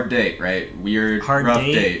 Hard date, right? Weird, rough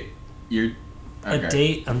date. You're... Okay. A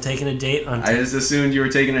date? I'm taking a date on... I just assumed you were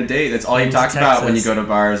taking a date. That's all you talk about when you go to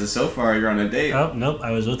bars. So far, you're on a date. Oh, nope. I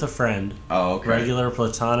was with a friend. Oh, okay. Regular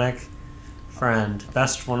platonic friend.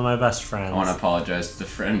 One of my best friends. I want to apologize to the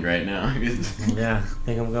friend right now. Yeah, I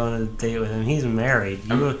think I'm going on a date with him. He's married.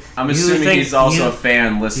 I'm assuming he's also a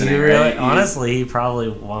fan listening, really, right? Honestly, he probably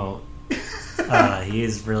won't.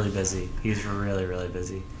 He's really busy. He's really, really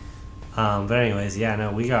busy. But anyways, yeah,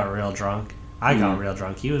 no, we got real drunk. I got real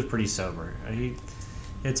drunk. He was pretty sober.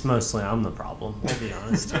 It's mostly I'm the problem. We'll be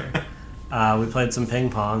honest here. We played some ping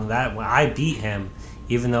pong. That I beat him,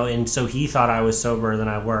 even though, and so he thought I was soberer than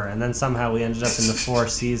I were, and then somehow we ended up in the Four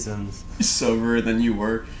Seasons. Soberer than you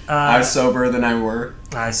were. I was soberer than I were.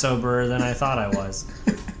 I soberer than I thought I was.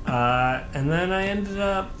 And then I ended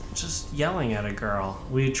up just yelling at a girl.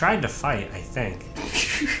 We tried to fight, I think,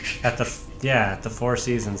 at the Four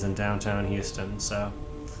Seasons in downtown Houston. So.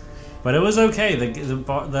 But it was okay.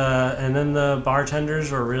 And then the bartenders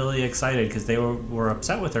were really excited because they were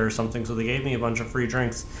upset with her or something, so they gave me a bunch of free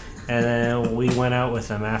drinks, and then we went out with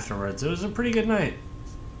them afterwards. It was a pretty good night.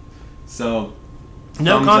 So,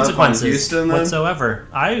 no consequences Houston, whatsoever.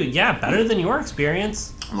 Better than your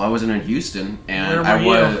experience. Well, I wasn't in Houston, and Where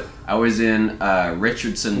were you? I was in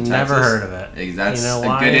Richardson, Texas. Never heard of it. That's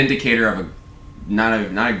a good indicator of not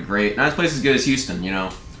a place as good as Houston.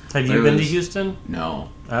 Have you been to Houston? No.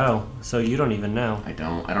 Oh, so you don't even know. I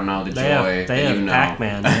don't know the They joy have you know.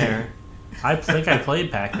 Pac-Man there. I think I played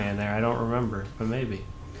Pac-Man there. I don't remember, but maybe.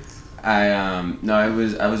 I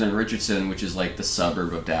was in Richardson, which is like the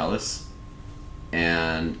suburb of Dallas,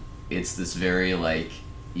 and it's this very like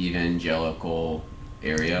evangelical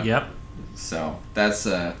area. Yep. So that's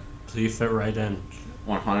So you fit right in.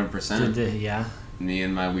 100%. Yeah. Me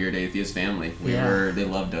and my weird atheist family. They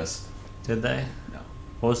loved us. Did they? No.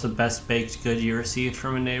 What was the best baked good you received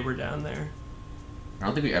from a neighbor down there? I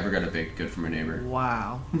don't think we ever got a baked good from a neighbor.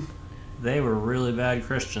 Wow. They were really bad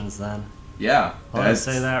Christians then. Yeah. I'll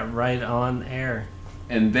say that right on air.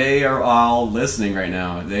 And they are all listening right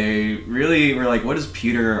now. They really were like, what does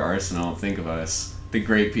Peter Arsenault think of us? The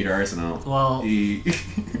great Peter Arsenault. Well...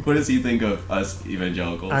 what does he think of us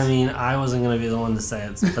evangelicals? I mean, I wasn't going to be the one to say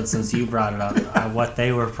it, but since you brought it up, what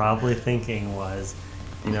they were probably thinking was,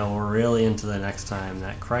 we're really into the next time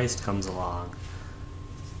that Christ comes along.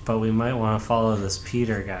 But we might want to follow this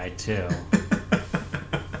Peter guy, too.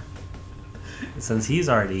 Since he's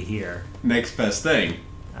already here. Next best thing.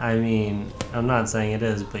 I mean, I'm not saying it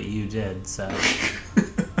is, but you did, so.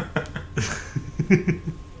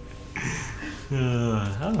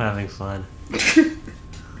 I'm having fun.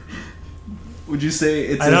 Would you say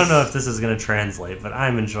it's... I don't know if this is going to translate, but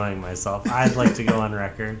I'm enjoying myself. I'd like to go on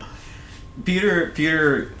record.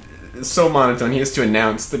 Peter is so monotone, he has to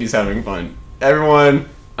announce that he's having fun. Everyone,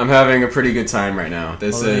 I'm having a pretty good time right now.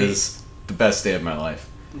 This is the best day of my life.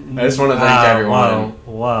 I just want to thank everyone.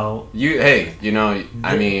 Whoa.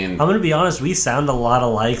 I mean... I'm going to be honest, we sound a lot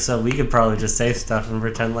alike, so we could probably just say stuff and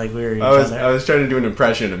pretend like we were each other. I was trying to do an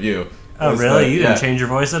impression of you. Oh, really? You didn't change your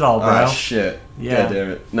voice at all, bro. Oh, shit. Yeah. God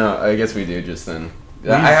damn it. No, I guess we do just then.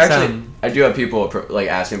 I do have people like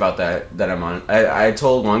ask me about that I'm on. I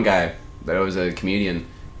told one guy that I was a comedian,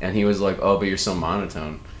 and he was like, "Oh, but you're so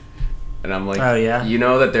monotone," and I'm like, "Oh yeah." You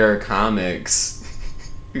know that there are comics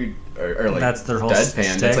who are like that's their whole deadpan.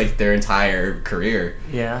 shtick. That's like their entire career.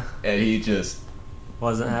 Yeah. And he just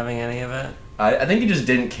wasn't having any of it. I think he just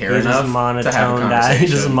didn't care enough to have a conversation. He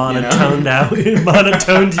just monotoned out. He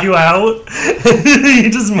monotoned you out.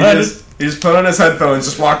 He just put on his headphones,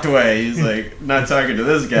 just walked away. He's like, not talking to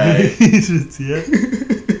this guy.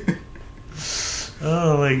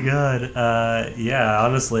 Oh my god. Yeah,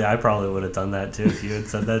 honestly, I probably would have done that too if you had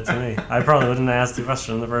said that to me. I probably wouldn't have asked the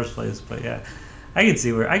question in the first place, but yeah. I could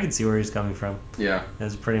see where he's coming from. Yeah.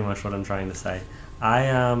 That's pretty much what I'm trying to say. I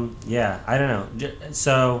don't know.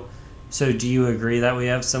 So do you agree that we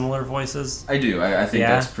have similar voices? I do. I think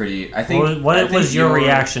that's pretty... I think... What was your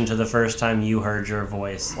reaction to the first time you heard your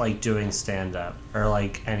voice, like doing stand-up? Or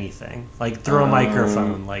like anything? Like through a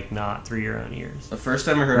microphone, like not through your own ears? The first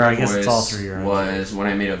time I heard my voice was when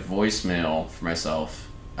I made a voicemail for myself.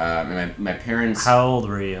 My parents... How old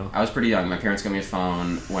were you? I was pretty young. My parents got me a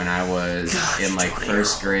phone when I was in like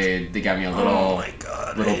first grade. They got me a little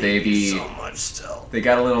baby. So much still. They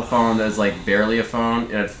got a little phone that was like barely a phone.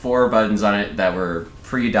 It had 4 buttons on it that were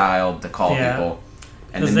pre-dialed to call people.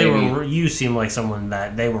 Because you seem like someone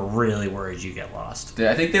that they were really worried you get lost.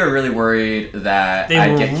 I think they were really worried that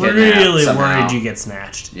I'd get kidnapped. They were really worried you get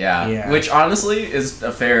snatched. Yeah. Which honestly is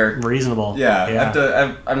a fair... Reasonable.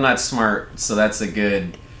 Yeah. I'm not smart, so that was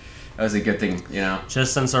a good thing,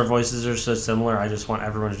 Just since our voices are so similar, I just want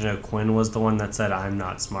everyone to know Quinn was the one that said, I'm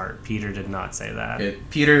not smart. Peter did not say that.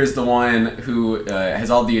 Peter is the one who has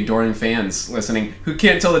all the adoring fans listening who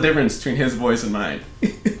can't tell the difference between his voice and mine.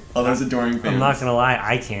 All those adoring fans. I'm not going to lie,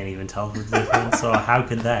 I can't even tell the difference, so how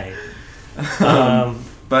could they?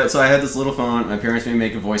 But so I had this little phone, my parents made me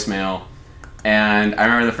make a voicemail, and I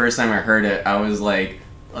remember the first time I heard it, I was like,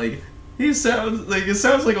 He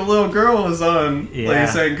sounds like a little girl is on. Yeah. Like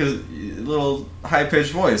he's saying, because little high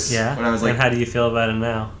pitched voice. Yeah. When I was like, and how do you feel about it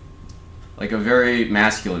now? Like a very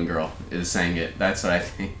masculine girl is saying it. That's what I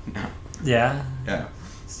think. No. Yeah. Yeah.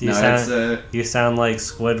 So you sound like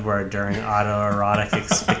Squidward during autoerotic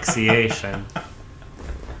asphyxiation.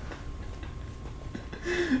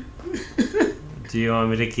 Do you want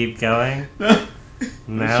me to keep going?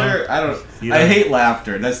 No. Sure. I hate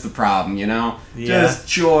laughter. That's the problem. Yeah. Just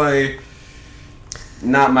joy.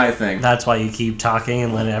 Not my thing. That's why you keep talking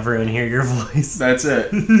and let everyone hear your voice. That's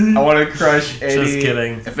it. I want to crush any... Just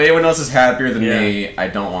kidding. If anyone else is happier than me, I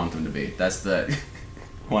don't want them to be. That's the...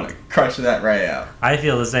 I want to crush that right out. I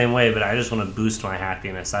feel the same way, but I just want to boost my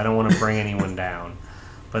happiness. I don't want to bring anyone down.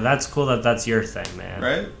 But that's cool that that's your thing, man.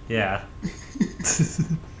 Right? Yeah.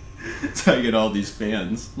 So I get all these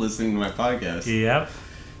fans listening to my podcast. Yep.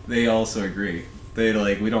 They also agree. They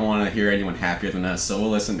we don't want to hear anyone happier than us, so we'll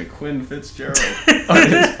listen to Quinn Fitzgerald on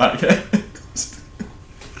his podcast.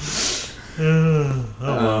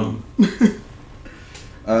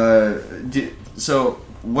 So,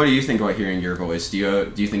 what do you think about hearing your voice? Do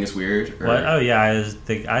you think it's weird? Or? What? Oh yeah,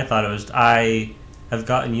 I thought it was. I have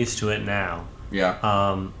gotten used to it now. Yeah.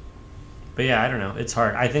 But yeah, I don't know. It's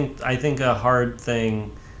hard. I think a hard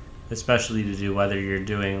thing, especially to do, whether you're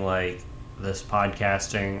doing like this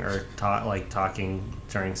podcasting or talking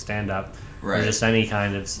during stand-up, right, or just any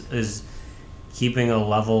kind of, is keeping a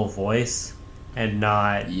level voice and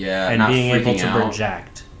not being able to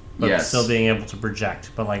project, but still being able to project.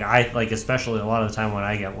 But especially a lot of the time when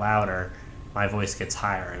I get louder, my voice gets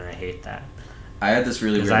higher, and I hate that. I had this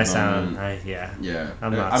really weird moment. Yeah.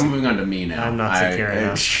 I'm moving on to me now. I'm not secure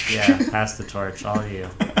enough. Yeah, pass the torch, all you.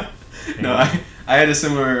 No, I had a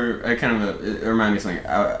similar. It reminded me of something.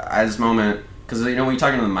 I had this moment because when you're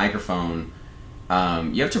talking to the microphone,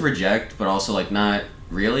 you have to project, but also not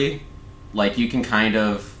really. You can kind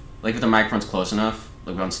of if the microphone's close enough,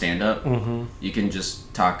 on stand up, you can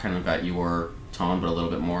just talk kind of at your tone, but a little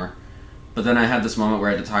bit more. But then I had this moment where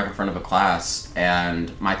I had to talk in front of a class,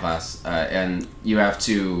 and my class, and you have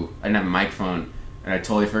to. I didn't have a microphone, and I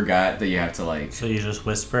totally forgot that you have to So you just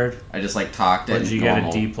whispered? I just talked. Did you get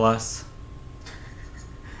a D+?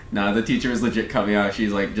 No, the teacher was legit cut me off.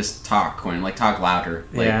 She's like, just talk, Quinn. Talk louder.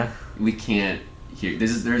 We can't hear.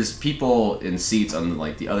 There's people in seats on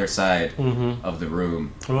the other side of the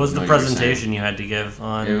room. What was the presentation you had to give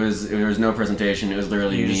on? There was no presentation. It was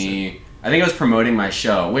literally me. I think I was promoting my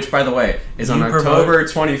show, which, by the way, is on October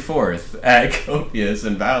 24th at Copious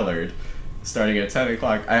in Ballard, starting at 10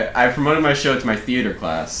 o'clock. I promoted my show to my theater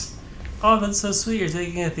class. Oh, that's so sweet. You're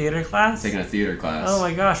taking a theater class? Taking a theater class. Oh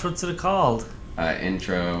my gosh, what's it called?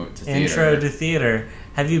 Intro to Theater. Intro to Theater.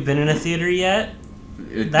 Have you been in a theater yet?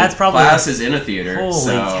 That's probably... class is in a theater.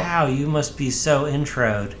 Holy cow, you must be so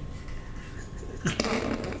introed.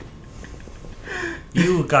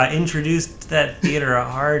 You got introduced to that theater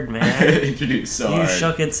hard, man. Introduced so hard. You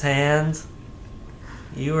shook its hand.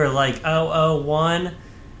 You were like, 001?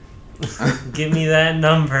 Give me that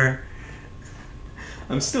number.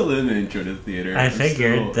 I'm still in the Intro to Theater. I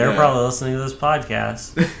figured. They're probably listening to this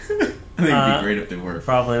podcast. I think it'd be great if they were.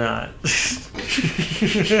 Probably not.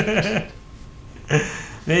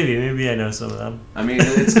 Maybe I know some of them. I mean,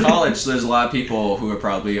 it's college, so there's a lot of people who are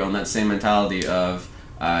probably on that same mentality of,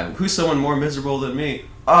 who's someone more miserable than me?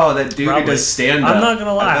 Oh, that dude who does stand-up. I'm not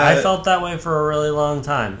gonna lie, I felt that way for a really long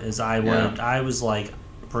time. I was like,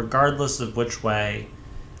 regardless of which way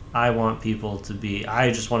I want people to be,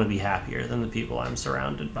 I just want to be happier than the people I'm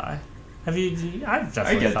surrounded by. I've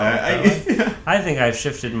definitely felt that way. I think I've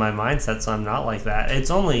shifted my mindset, so I'm not like that.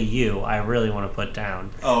 It's only you I really want to put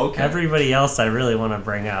down. Oh, okay. Everybody else I really want to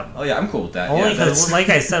bring up. Oh, yeah, I'm cool with that. Only because, like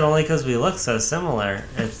I said, only because we look so similar.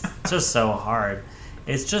 It's just so hard.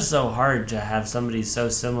 It's just so hard to have somebody so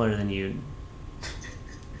similar than you.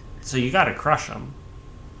 So you got to crush them.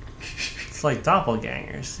 It's like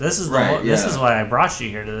doppelgangers. This is This is why I brought you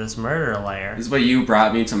here to this murder lair. This is why you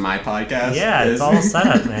brought me to my podcast? Yeah, it's all set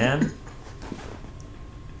up, man.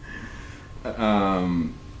 How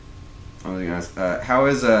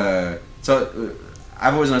is so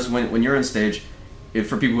I've always noticed when you're on stage,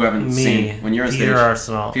 for people who haven't seen, when you're on Peter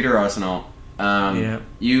stage, Peter Arsenault,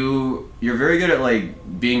 you're very good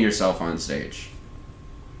at being yourself on stage.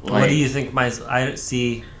 What do you think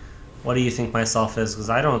what do you think myself is? Because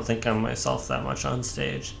I don't think I'm myself that much on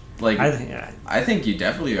stage. I think you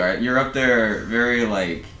definitely are. You're up there very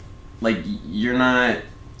you're not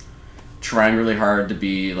trying really hard to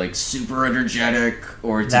be super energetic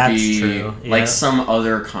or to be some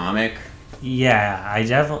other comic. Yeah,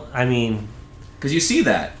 I mean, because you see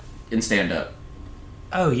that in stand-up.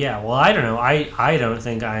 Oh yeah, well I don't know. I don't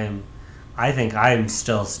think I am. I think I'm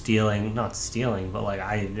still not stealing, but like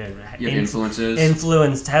You have influences?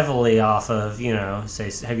 Influenced heavily off of,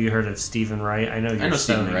 say, have you heard of Stephen Wright? I know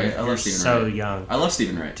Stephen Wright. I love Stephen Wright. So young. I love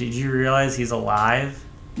Stephen Wright. Did you realize he's alive?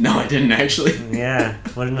 No, I didn't actually. Yeah,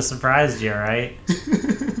 wouldn't have surprised you, right?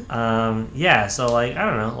 Yeah, so like I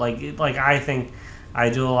don't know, like I think I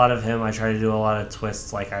do a lot of him. I try to do a lot of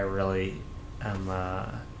twists. Like I really am.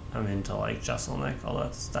 I'm into like Jesselnick. Although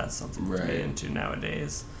that's something to get into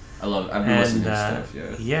nowadays. I've been listening to his stuff.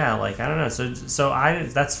 Yeah. Yeah, like I don't know. So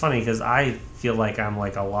that's funny because I feel like I'm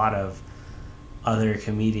like a lot of other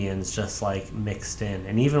comedians just like mixed in,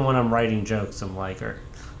 and even when I'm writing jokes, I'm like,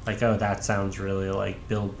 oh, that sounds really like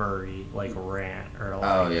Bill Burr like rant or like.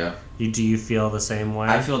 Oh yeah. Do you feel the same way?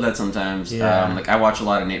 I feel that sometimes. Yeah. Like I watch a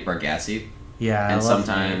lot of Nate Bargatze. Yeah. And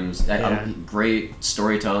sometimes great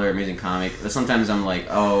storyteller, amazing comic. But sometimes I'm like,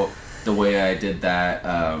 oh, the way I did that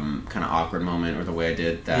kind of awkward moment, or the way I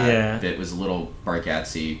did that bit was a little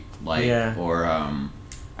Bargatze like, or I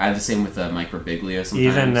had the same with Mike Birbiglia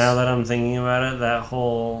sometimes. Even now that I'm thinking about it, that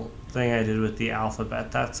whole thing I did with the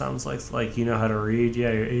alphabet, that sounds like you know how to read.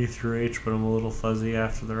 Yeah, you're A through H, but I'm a little fuzzy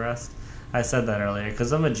after the rest. I said that earlier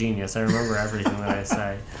because I'm a genius. I remember everything that I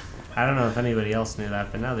say. I don't know if anybody else knew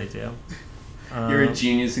that, but now they do. You're a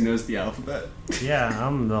genius who knows the alphabet. Yeah,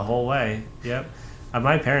 I'm the whole way. Yep.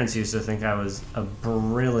 My parents used to think I was a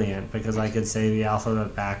brilliant because I could say the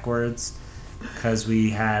alphabet backwards because we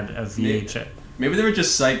had a VHS. Maybe they were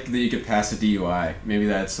just psyched that you could pass a DUI. Maybe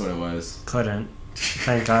that's what it was. Couldn't.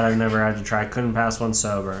 Thank God I've never had to try. Couldn't pass one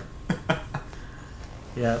sober.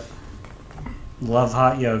 Yep. Love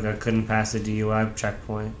hot yoga. Couldn't pass a DUI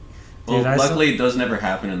checkpoint. Dude, well, luckily those never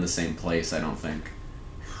happen in the same place, I don't think.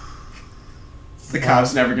 The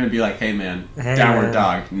cop's never going to be like, hey man, downward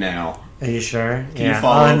dog, now. Are you sure? Can you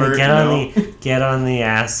fall over? Get on the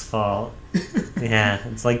asphalt. Yeah,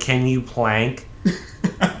 it's like, can you plank?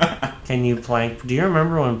 Can you plank? Do you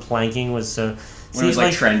remember when planking was so... When it was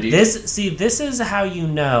like trendy? This is how you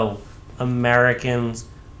know Americans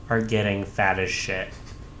are getting fat as shit.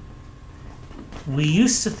 We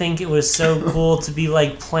used to think it was so cool to be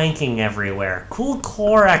like planking everywhere. Cool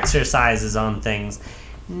core exercises on things.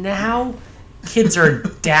 Now... kids are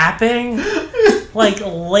dapping like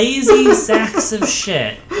lazy sacks of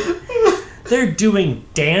shit. They're doing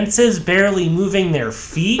dances, barely moving their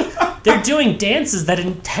feet. They're doing dances that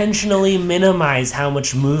intentionally minimize how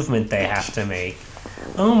much movement they have to make.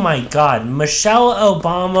 Oh my God, Michelle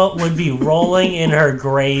Obama would be rolling in her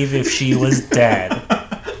grave if she was dead.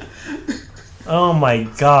 Oh my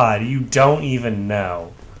God, you don't even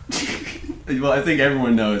know. Well, I think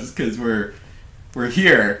everyone knows because we're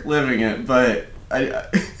here living it, but I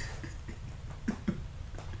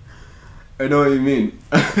know what you mean.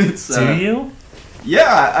 Do you?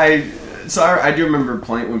 Yeah, I do remember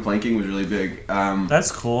when planking was really big.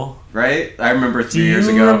 That's cool. Right? I remember 3 years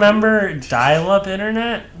ago. Do you remember dial-up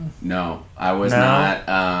internet? No, I was not.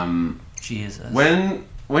 Jesus. When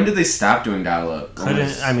did they stop doing dial-up?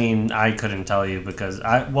 I couldn't tell you because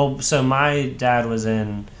so my dad was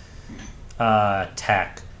in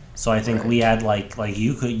tech. So I think we had like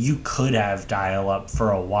you could have dial-up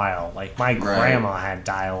for a while. Like my grandma had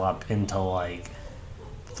dial-up until like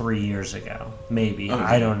 3 years ago, maybe. Okay.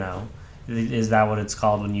 I don't know. Is that what it's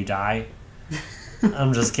called when you die?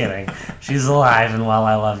 I'm just kidding. She's alive and well.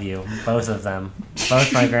 I love you, both of them.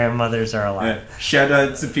 Both my grandmothers are alive. Yeah. Shout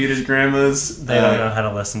out to Peter's grandmas. They don't know how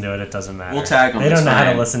to listen to it. It doesn't matter. We'll tag them. They don't know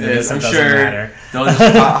how to listen to this. It doesn't matter. They'll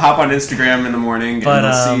just hop on Instagram in the morning and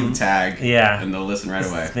they'll see the tag. Yeah, and they'll listen right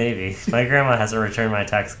away. Maybe. My grandma hasn't returned my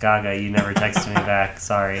text. Gaga, you never texted me back.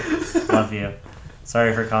 Sorry. Love you.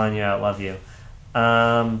 Sorry for calling you out. Love you.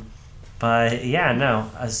 But yeah, no.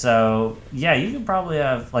 So yeah, you could probably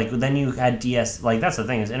have then you had DS. Like that's the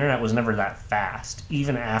thing is, internet was never that fast,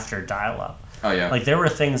 even after dial-up. Oh yeah. Like there were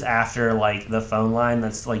things after like the phone line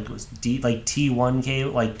that's like was T1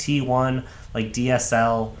 cable, like T1, like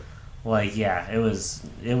DSL. Like yeah, it was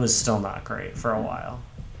still not great for a while.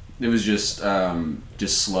 It was just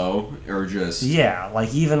slow or just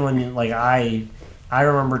like even when I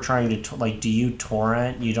remember trying to, do you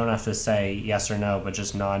torrent? You don't have to say yes or no, but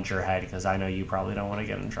just nod your head, because I know you probably don't want to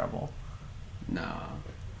get in trouble. No.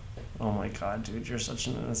 Oh my God, dude, you're such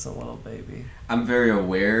an innocent little baby. I'm very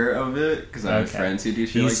aware of it, because I have friends who do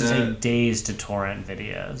shit like that. It used to take days to torrent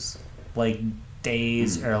videos. Like,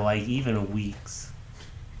 days or, even weeks.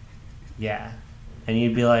 Yeah. And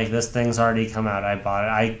you'd be like, this thing's already come out, I bought it.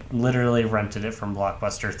 I literally rented it from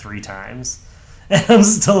Blockbuster 3 times. And I'm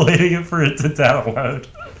still waiting for it to download.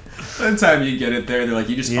 By the time you get it there, they're like,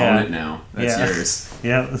 you just own it now. That's yours.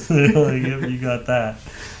 Yep. They're like, yep, you got that.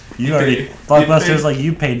 Blockbuster's like,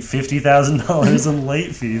 you paid $50,000 in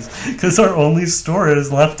late fees because our only store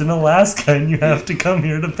is left in Alaska and you have to come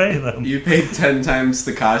here to pay them. You paid 10 times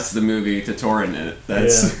the cost of the movie to torrent it.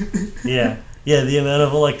 That's Yeah, the amount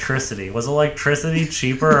of electricity. Was electricity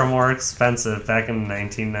cheaper or more expensive back in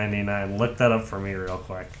 1999? Look that up for me real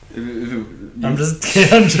quick. I'm just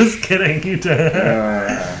kidding. You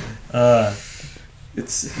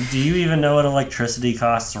do you even know what electricity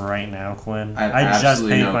costs right now, Quinn? I just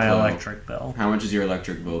paid my electric bill. How much is your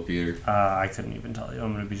electric bill, Peter? I couldn't even tell you.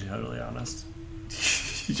 I'm going to be totally honest.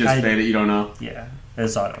 You just paid it? You don't know? Yeah,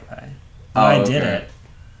 it's auto pay. I did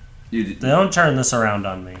it. Don't turn this around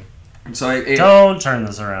on me. I'm sorry. Don't turn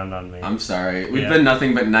this around on me. I'm sorry. We've been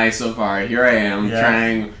nothing but nice so far. Here I am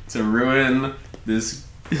trying to ruin this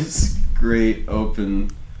great open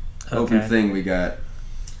thing we got.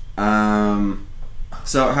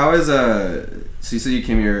 So how is so you said you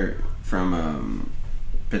came here from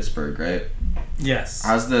Pittsburgh, right? Yes.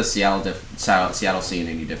 How's the Seattle scene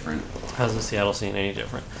any different? How's the Seattle scene any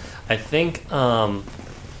different? I think I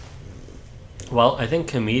think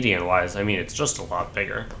comedian-wise, I mean, it's just a lot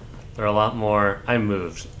bigger. They're a lot more. I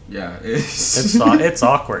moved. Yeah, it's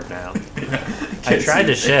awkward now. I tried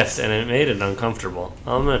to shift and it made it uncomfortable.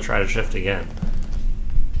 I'm gonna try to shift again.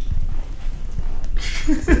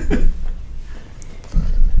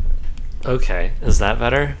 Okay, is that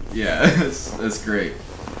better? Yeah, that's great.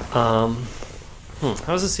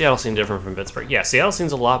 How's the Seattle scene different from Pittsburgh? Yeah, Seattle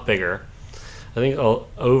scene's a lot bigger. I think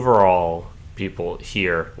overall people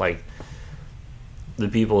here, like the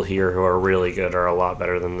people here who are really good, are a lot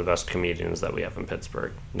better than the best comedians that we have in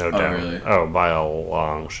Pittsburgh. No doubt. Really? Oh, by a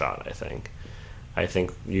long shot, I think.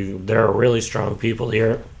 There are really strong people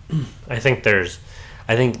here. I think there's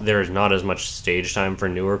not as much stage time for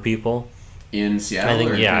newer people. In Seattle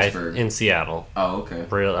or Pittsburgh? In Seattle. Oh, okay.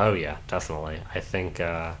 Oh, yeah, definitely. I think,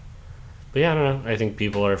 but yeah, I don't know. I think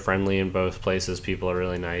people are friendly in both places. People are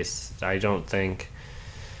really nice. I've done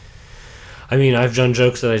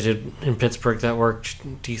jokes that I did in Pittsburgh that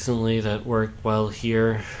worked decently, that worked well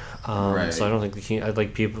here. Right. So I don't think I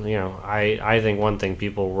like people, I think one thing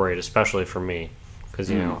people are worried, especially for me,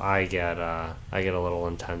 because I get a little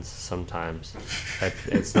intense sometimes.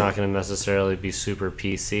 It's not going to necessarily be super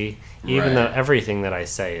PC, even though everything that I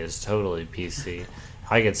say is totally PC.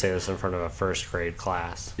 I could say this in front of a first grade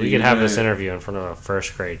class. We could have this interview in front of a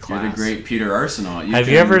first grade class. You're the great Peter Arsenault. Have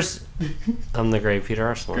you ever? I'm the great Peter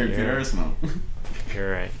Arsenault. Great Peter Arsenault.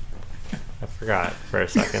 You're right. I forgot for a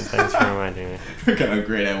second. Thanks for reminding me. I forgot how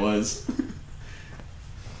great I was.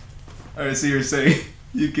 Alright, so you're saying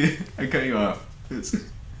I cut you off.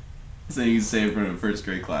 Saying you can say in front of a first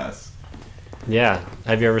grade class. Yeah.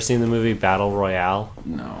 Have you ever seen the movie Battle Royale?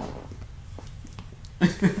 No.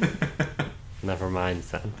 Never mind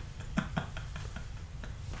then.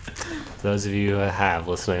 Those of you who have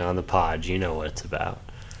listening on the pod, you know what it's about.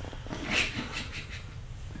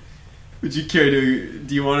 Would you care to?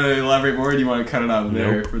 Do you want to elaborate more, or do you want to cut it out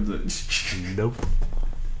there? Nope. Nope.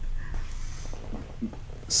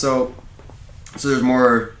 So there's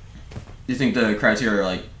more. You think the crowds here are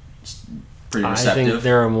like pretty receptive? I think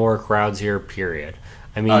there are more crowds here. Period.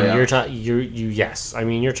 I mean, yes. I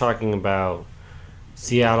mean, you're talking about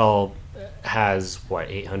Seattle has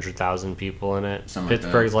 800,000 people in it.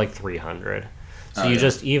 Pittsburgh's like 300. So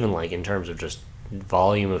even like in terms of just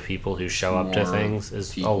volume of people who show up to things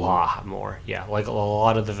is a lot more. Yeah, like a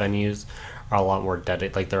lot of the venues are a lot more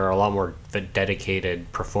dedicated. Like there are a lot more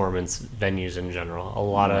dedicated performance venues in general. A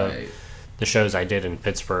lot of the shows I did in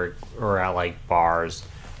Pittsburgh were at like bars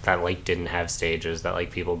that like didn't have stages, that like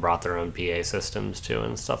people brought their own PA systems to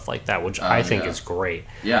and stuff like that, which I think is great.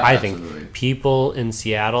 Yeah, I absolutely. think people in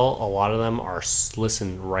Seattle, a lot of them are,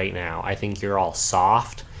 listen right now, I think you're all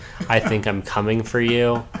soft. I think I'm coming for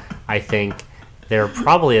you. I think there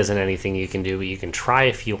probably isn't anything you can do, but you can try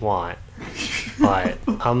if you want. But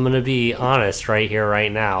I'm going to be honest right here,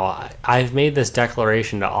 right now. I've made this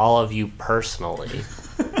declaration to all of you personally.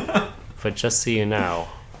 But just so you know,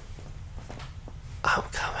 I'm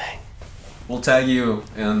coming. We'll tag you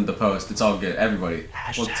in the post. It's all good. Everybody.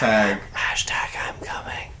 We'll tag. Hashtag I'm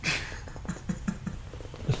coming.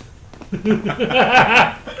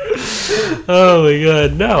 Oh my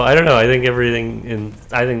god. No, I don't know. I think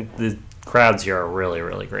I think the crowds here are really,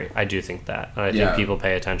 really great. I do think that. And I think people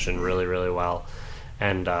pay attention really, really well.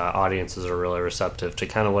 And audiences are really receptive to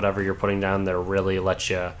kind of whatever you're putting down. They really let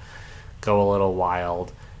you go a little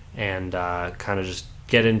wild and kind of just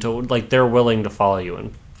get into, like, they're willing to follow you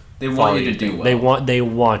and they want you to do well. They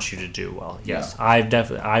want you to do well. Yes,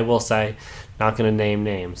 yeah. I will say, not going to name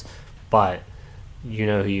names, but you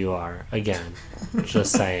know who you are. Again,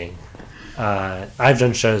 just saying. I've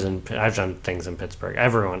done things in Pittsburgh.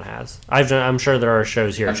 Everyone has. I'm sure there are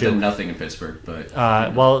shows here I've too. done nothing in Pittsburgh, but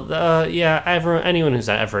yeah. Everyone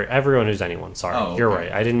who's anyone. Sorry, Oh, you're okay.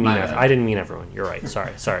 right. I didn't mean everyone. You're right.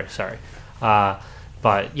 Sorry.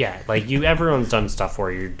 But yeah, like everyone's done stuff where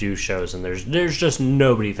you do shows and there's just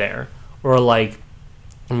nobody there, or like,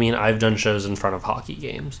 I mean, I've done shows in front of hockey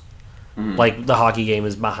games. Mm-hmm. Like the hockey game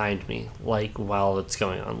is behind me, like while it's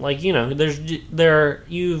going on. Like, you know,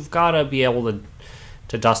 you've got to be able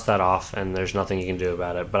to dust that off, and there's nothing you can do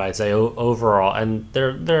about it. But I'd say overall, and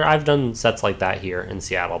I've done sets like that here in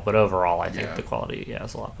Seattle, but overall, I think the quality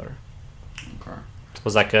is a lot better. Okay.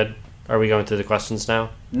 Was that good? Are we going through the questions now?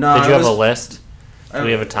 No. Did you have a list? Do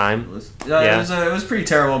we have a time? Yeah. It was pretty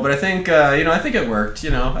terrible, but I think I think it worked.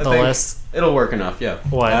 I think list? It'll work enough. Yeah.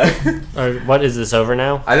 What? What is this over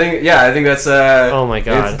now? I think that's. Oh my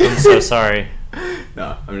god! I'm so sorry.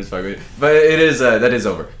 No, I'm just fucking with you. But it is that is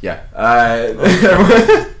over. Yeah.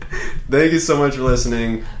 Thank you so much for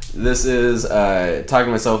listening. This is Talking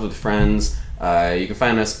to Myself with Friends. You can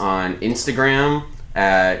find us on Instagram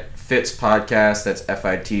at Fitz Podcast. That's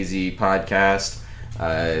FITZ Podcast.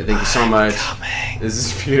 Thank you so much. This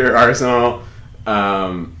is Peter Arsenault.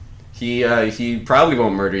 He probably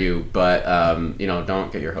won't murder you, but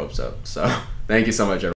don't get your hopes up. So thank you so much, everyone.